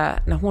hon,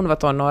 när hon var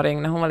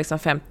tonåring, när hon var liksom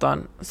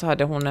 15, så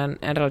hade hon en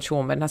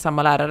relation med den här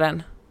samma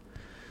läraren.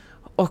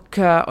 Och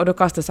då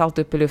kastas allt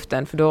upp i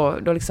luften, för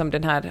då liksom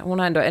den här, hon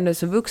har ändå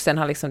så vuxen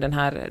har liksom den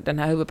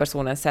här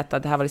huvudpersonen sett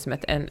att det här var liksom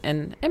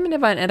det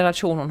var en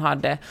relation hon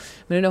hade.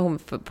 Men nu när hon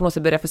på något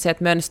sätt börjar få se ett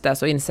mönster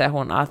så inser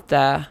hon att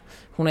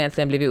hon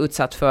egentligen blivit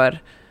utsatt för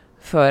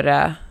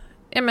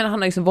han har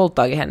liksom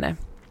våldtagit henne.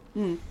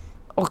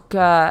 Och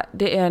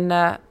det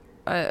är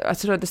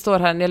det står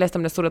här, när jag läste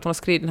om det stod att hon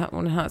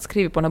har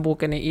skrivit på den här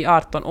boken i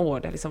 18 år.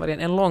 Det har liksom varit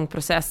en lång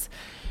process.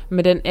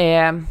 Men den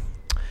är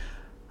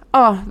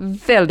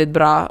väldigt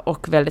bra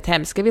och väldigt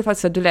hemsk. Jag vill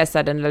faktiskt att du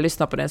läser den eller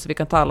lyssnar på den så vi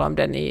kan tala om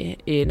den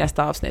i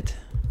nästa avsnitt.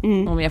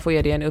 Om jag får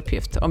ge dig en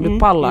uppgift. Om du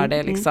pallar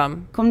det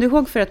liksom. Kom du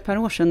ihåg för ett par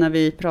år sedan när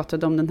vi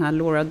pratade om den här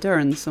Laura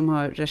Dern som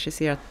har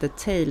regisserat The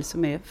Tale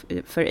som är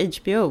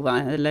för HBO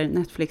eller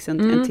Netflix,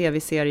 en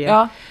tv-serie.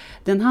 Ja.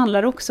 Den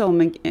handlar också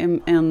om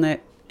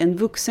en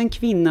vuxen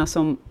kvinna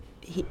som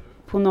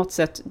på något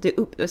sätt,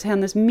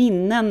 hennes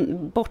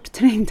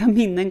bortträngda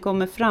minnen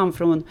kommer fram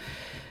från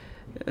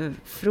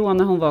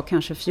när hon var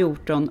kanske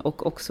 14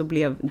 och också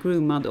blev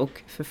groomad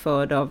och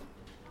förförd av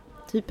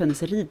typ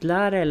hennes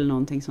ridlärare eller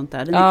någonting sånt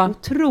där. Den är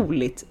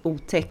otroligt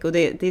otäck och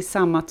det är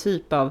samma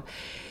typ av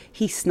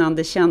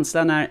hisnande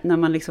känsla när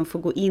man liksom får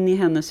gå in i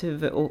hennes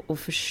huvud och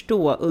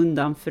förstå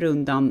undan för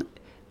undan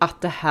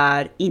att det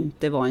här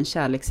inte var en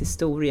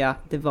kärlekshistoria,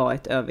 det var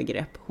ett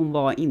övergrepp. Hon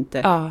var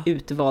inte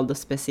utvald och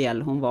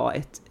speciell, hon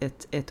var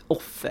ett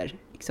offer.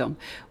 Liksom.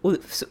 Och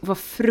vad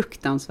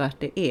fruktansvärt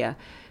det är.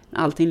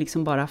 Allting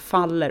liksom bara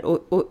faller.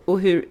 Och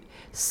hur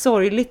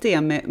sorgligt det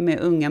är med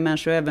unga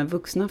människor och även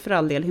vuxna för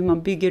all del. Hur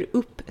man bygger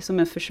upp som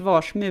en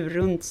försvarsmur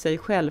runt sig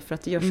själv för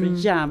att det gör så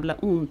jävla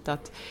ont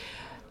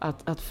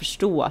att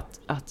förstå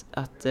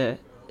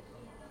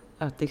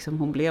att liksom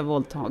hon blev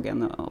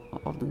våldtagen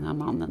av den här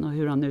mannen och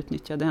hur han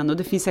utnyttjade henne. Och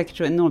det finns säkert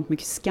så enormt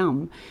mycket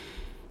skam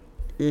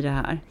i det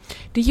här.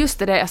 Det är just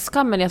det där,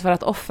 skammen i att vara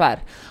ett offer.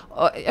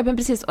 Men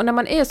precis, och när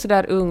man är så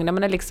där ung,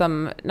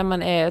 när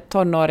man är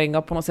tonåring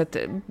och på något sätt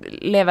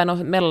lever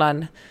något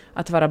mellan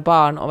att vara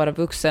barn och vara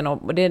vuxen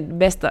och det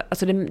bästa,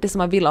 alltså det som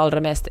man vill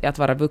allra mest är att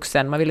vara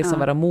vuxen. Man vill liksom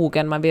vara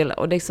mogen, och det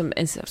är liksom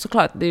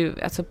såklart, det är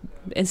ju, alltså,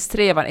 en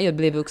strävan är att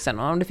bli vuxen.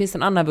 Och om det finns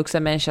en annan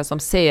vuxen människa som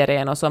ser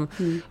en och som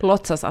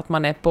låtsas att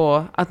man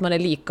är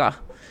lika.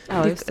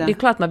 Ja, det är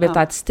klart man vill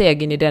ta ett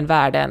steg in i den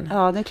världen.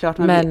 Ja, det är klart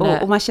man vill.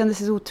 Och man känner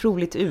sig så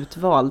otroligt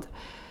utvald.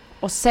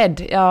 Och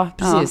sedd, ja,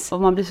 precis. Ja,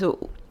 och man blir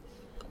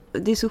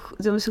de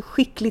är så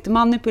skickligt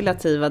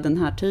manipulativa, den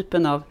här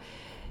typen av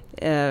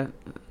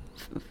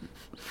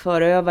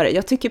förövare.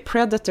 Jag tycker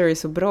predator är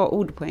så bra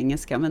ord på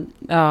engelska, men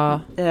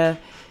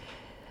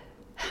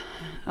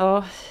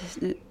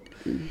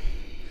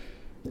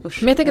usch,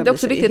 men jag tänker att det är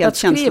också viktigt att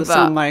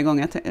skriva varje gång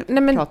jag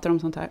pratar om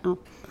sånt här. Ja.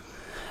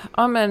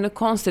 Ja, men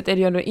konstigt är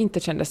det ju ändå inte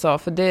kändes så,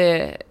 för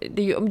det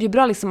är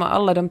bra liksom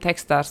alla de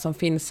texter som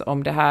finns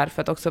om det här,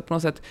 för att också på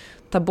något sätt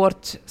ta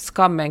bort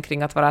skammen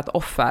kring att vara ett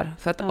offer.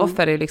 För att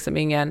offer är ju liksom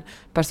ingen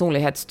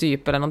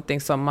personlighetstyp eller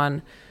någonting som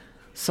en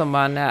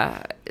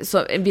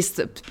viss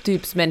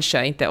typs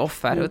människa inte är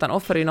offer, utan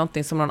offer är ju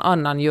någonting som någon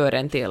annan gör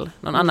en till.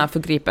 Någon annan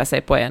förgriper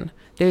sig på en.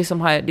 Det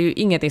är ju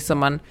ingenting som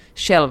man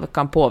själv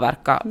kan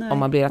påverka. Nej, om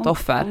man blir ett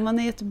offer. Om man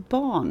är ett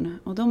barn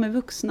och de är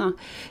vuxna.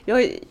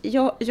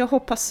 Jag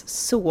hoppas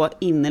så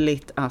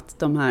innerligt att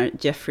de här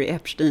Jeffrey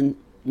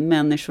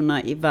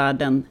Epstein-människorna i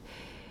världen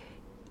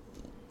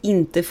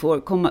inte får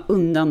komma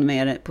undan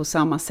med det på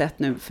samma sätt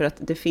nu. För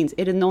att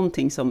är det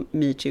någonting som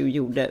Me Too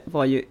gjorde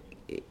var ju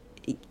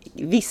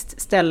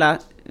visst ställa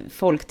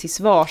folk till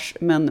svars,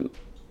 men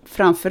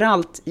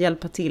framförallt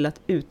hjälpa till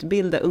att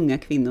utbilda unga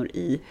kvinnor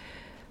i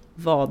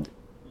vad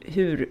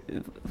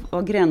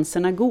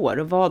gränserna går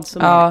och vad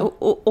som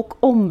är,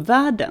 och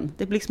omvärlden.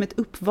 Det blir liksom ett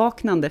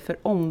uppvaknande för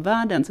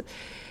omvärlden. Så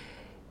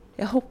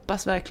jag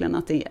hoppas verkligen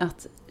att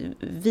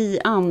vi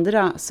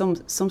andra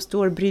som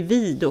står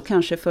bredvid och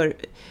kanske för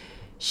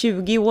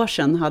 20 år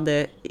sedan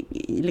hade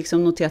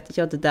liksom noterat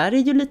att det där är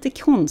ju lite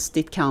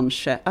konstigt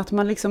kanske. Att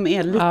man liksom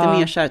är lite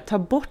mer så här, ta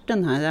bort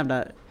den här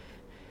jävla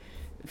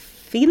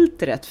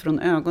filtret från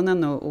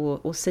ögonen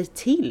och säg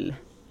till.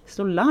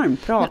 Slå larm,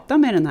 prata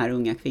med den här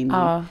unga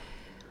kvinnan. Ja.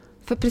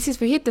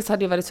 För hittills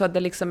hade det varit så att det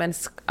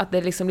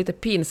är liksom lite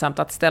pinsamt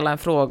att ställa en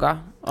fråga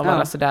och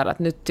vara sådär att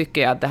nu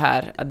tycker jag att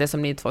det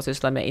som ni två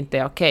sysslar med inte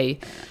är okej.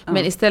 Men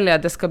istället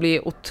att det ska bli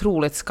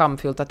otroligt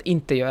skamfyllt att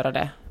inte göra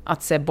det.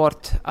 Att se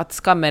bort, att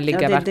skammen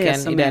ligger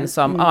verkligen i den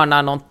som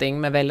anar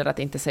någonting men väljer att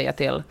inte säga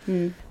till.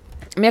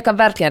 Men jag kan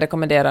verkligen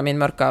rekommendera Min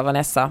mörka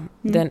Vanessa.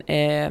 Den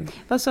är...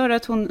 Vad sa du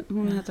att hon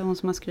heter, hon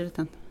som har skrivit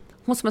den?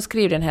 Hon som har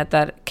skrivit den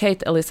heter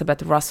Kate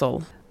Elizabeth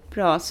Russell.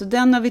 Bra, så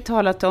den har vi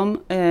talat om.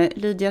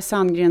 Lydia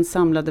Sandgrens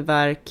samlade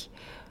verk.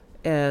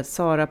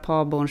 Sara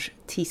Paborns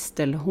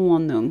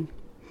Tistelhonung.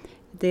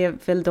 Det är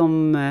väl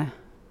de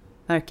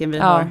verken vi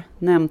har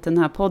nämnt den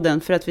här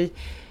podden. För att vi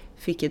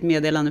fick ett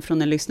meddelande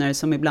från en lyssnare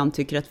som ibland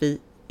tycker att vi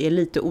är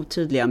lite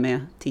otydliga med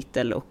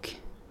titel och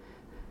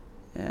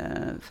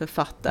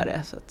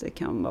författare. Så att det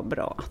kan vara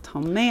bra att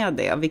ha med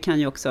det. Vi kan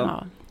ju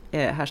också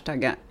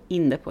hashtagga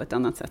in det på ett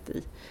annat sätt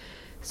i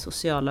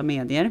sociala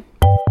medier.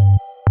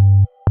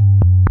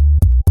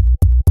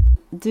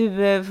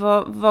 Du,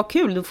 vad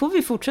kul. Då får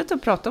vi fortsätta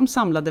att prata om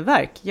samlade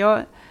verk.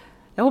 Jag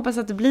hoppas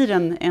att det blir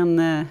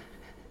en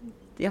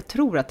jag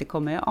tror att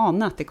jag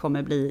anar att det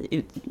kommer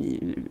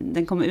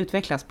den kommer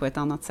utvecklas på ett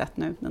annat sätt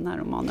nu, den här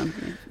romanen.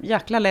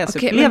 Jäkla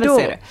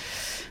läsupplevelse är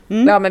det.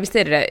 Ja, men visst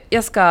är det.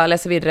 Jag ska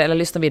läsa vidare eller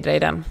lyssna vidare i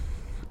den.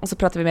 Och så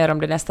pratar vi mer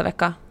om det nästa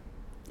vecka.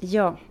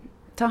 Ja,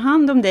 ta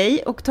hand om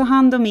dig och ta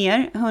hand om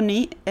er,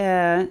 hörni.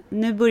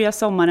 Nu börjar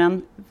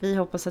sommaren. Vi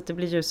hoppas att det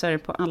blir ljusare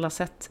på alla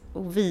sätt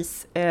och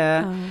vis. Det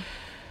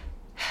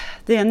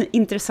är en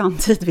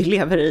intressant tid vi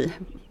lever i.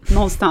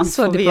 Någonstans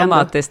så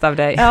diplomatiskt av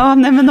dig. Ja,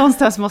 nej, men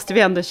någonstans måste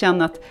vi ändå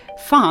känna att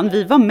fan,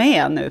 vi var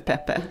med nu,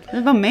 Peppe.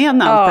 Vi var med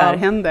när allt det här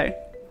händer.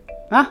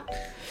 Va?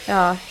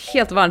 Ja,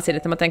 helt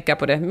vansinnigt när man tänker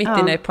på det. Mitt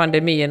inne i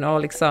pandemin och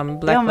liksom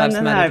Black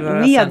Lives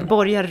Matter-rörelsen.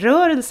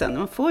 Medborgarrörelsen,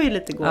 man får ju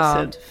lite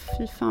gåshud.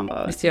 Fy fan vad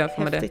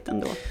häftigt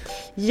ändå.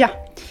 Ja.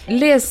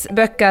 Läs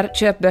böcker,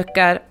 köp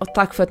böcker och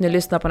tack för att ni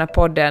lyssnar på den här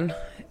podden.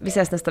 Vi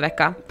ses nästa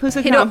vecka. Puss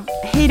och kram.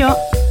 Hej då.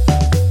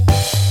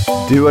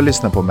 Du har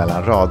lyssnat på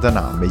Mellan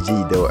raderna med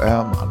Gide och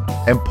Öhman.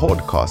 En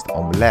podcast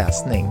om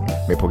läsning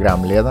med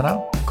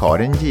programledarna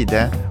Karin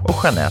Gide och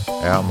Jeanette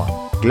Öhman.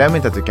 Glöm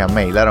inte att du kan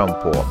mejla dem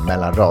på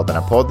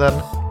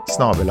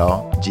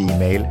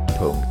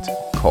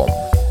mellanraderna@gmail.com.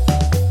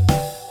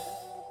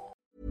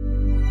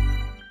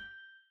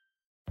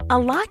 A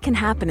lot can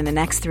happen in the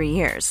next 3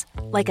 years.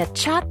 Like a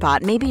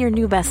chatbot may be your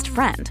new best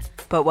friend.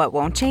 But what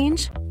won't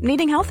change?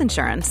 Needing health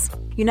insurance.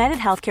 United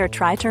Healthcare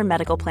Tri-Term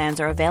Medical Plans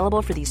are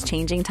available for these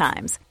changing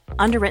times.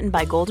 Underwritten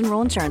by Golden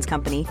Rule Insurance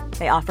Company,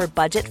 they offer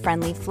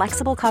budget-friendly,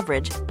 flexible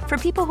coverage for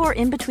people who are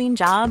in between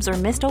jobs or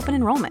missed open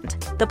enrollment.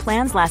 The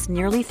plans last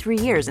nearly 3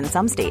 years in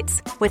some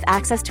states, with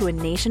access to a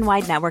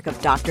nationwide network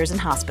of doctors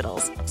and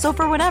hospitals. So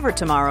for whatever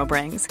tomorrow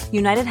brings,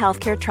 United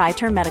Healthcare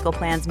Tri-Term Medical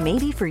Plans may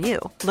be for you.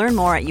 Learn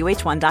more at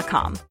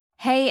uh1.com.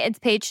 Hey, it's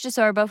Paige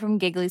DeSorbo from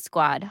Giggly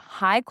Squad.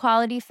 High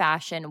quality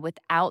fashion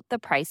without the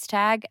price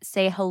tag.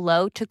 Say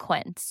hello to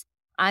Quince.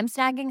 I'm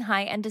snagging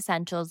high-end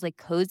essentials like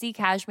cozy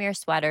cashmere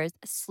sweaters,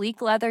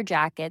 sleek leather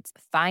jackets,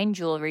 fine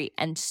jewelry,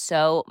 and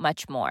so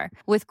much more.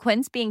 With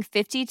Quince being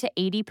 50 to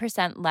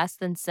 80% less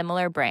than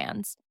similar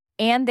brands.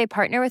 And they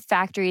partner with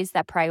factories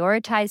that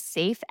prioritize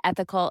safe,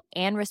 ethical,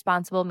 and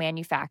responsible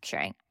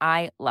manufacturing.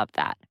 I love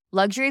that.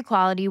 Luxury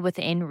quality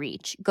within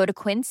reach. Go to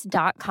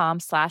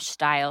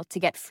quince.com/style to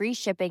get free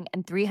shipping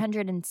and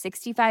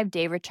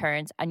 365-day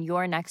returns on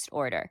your next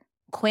order.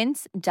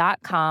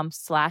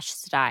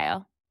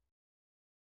 Quince.com/style.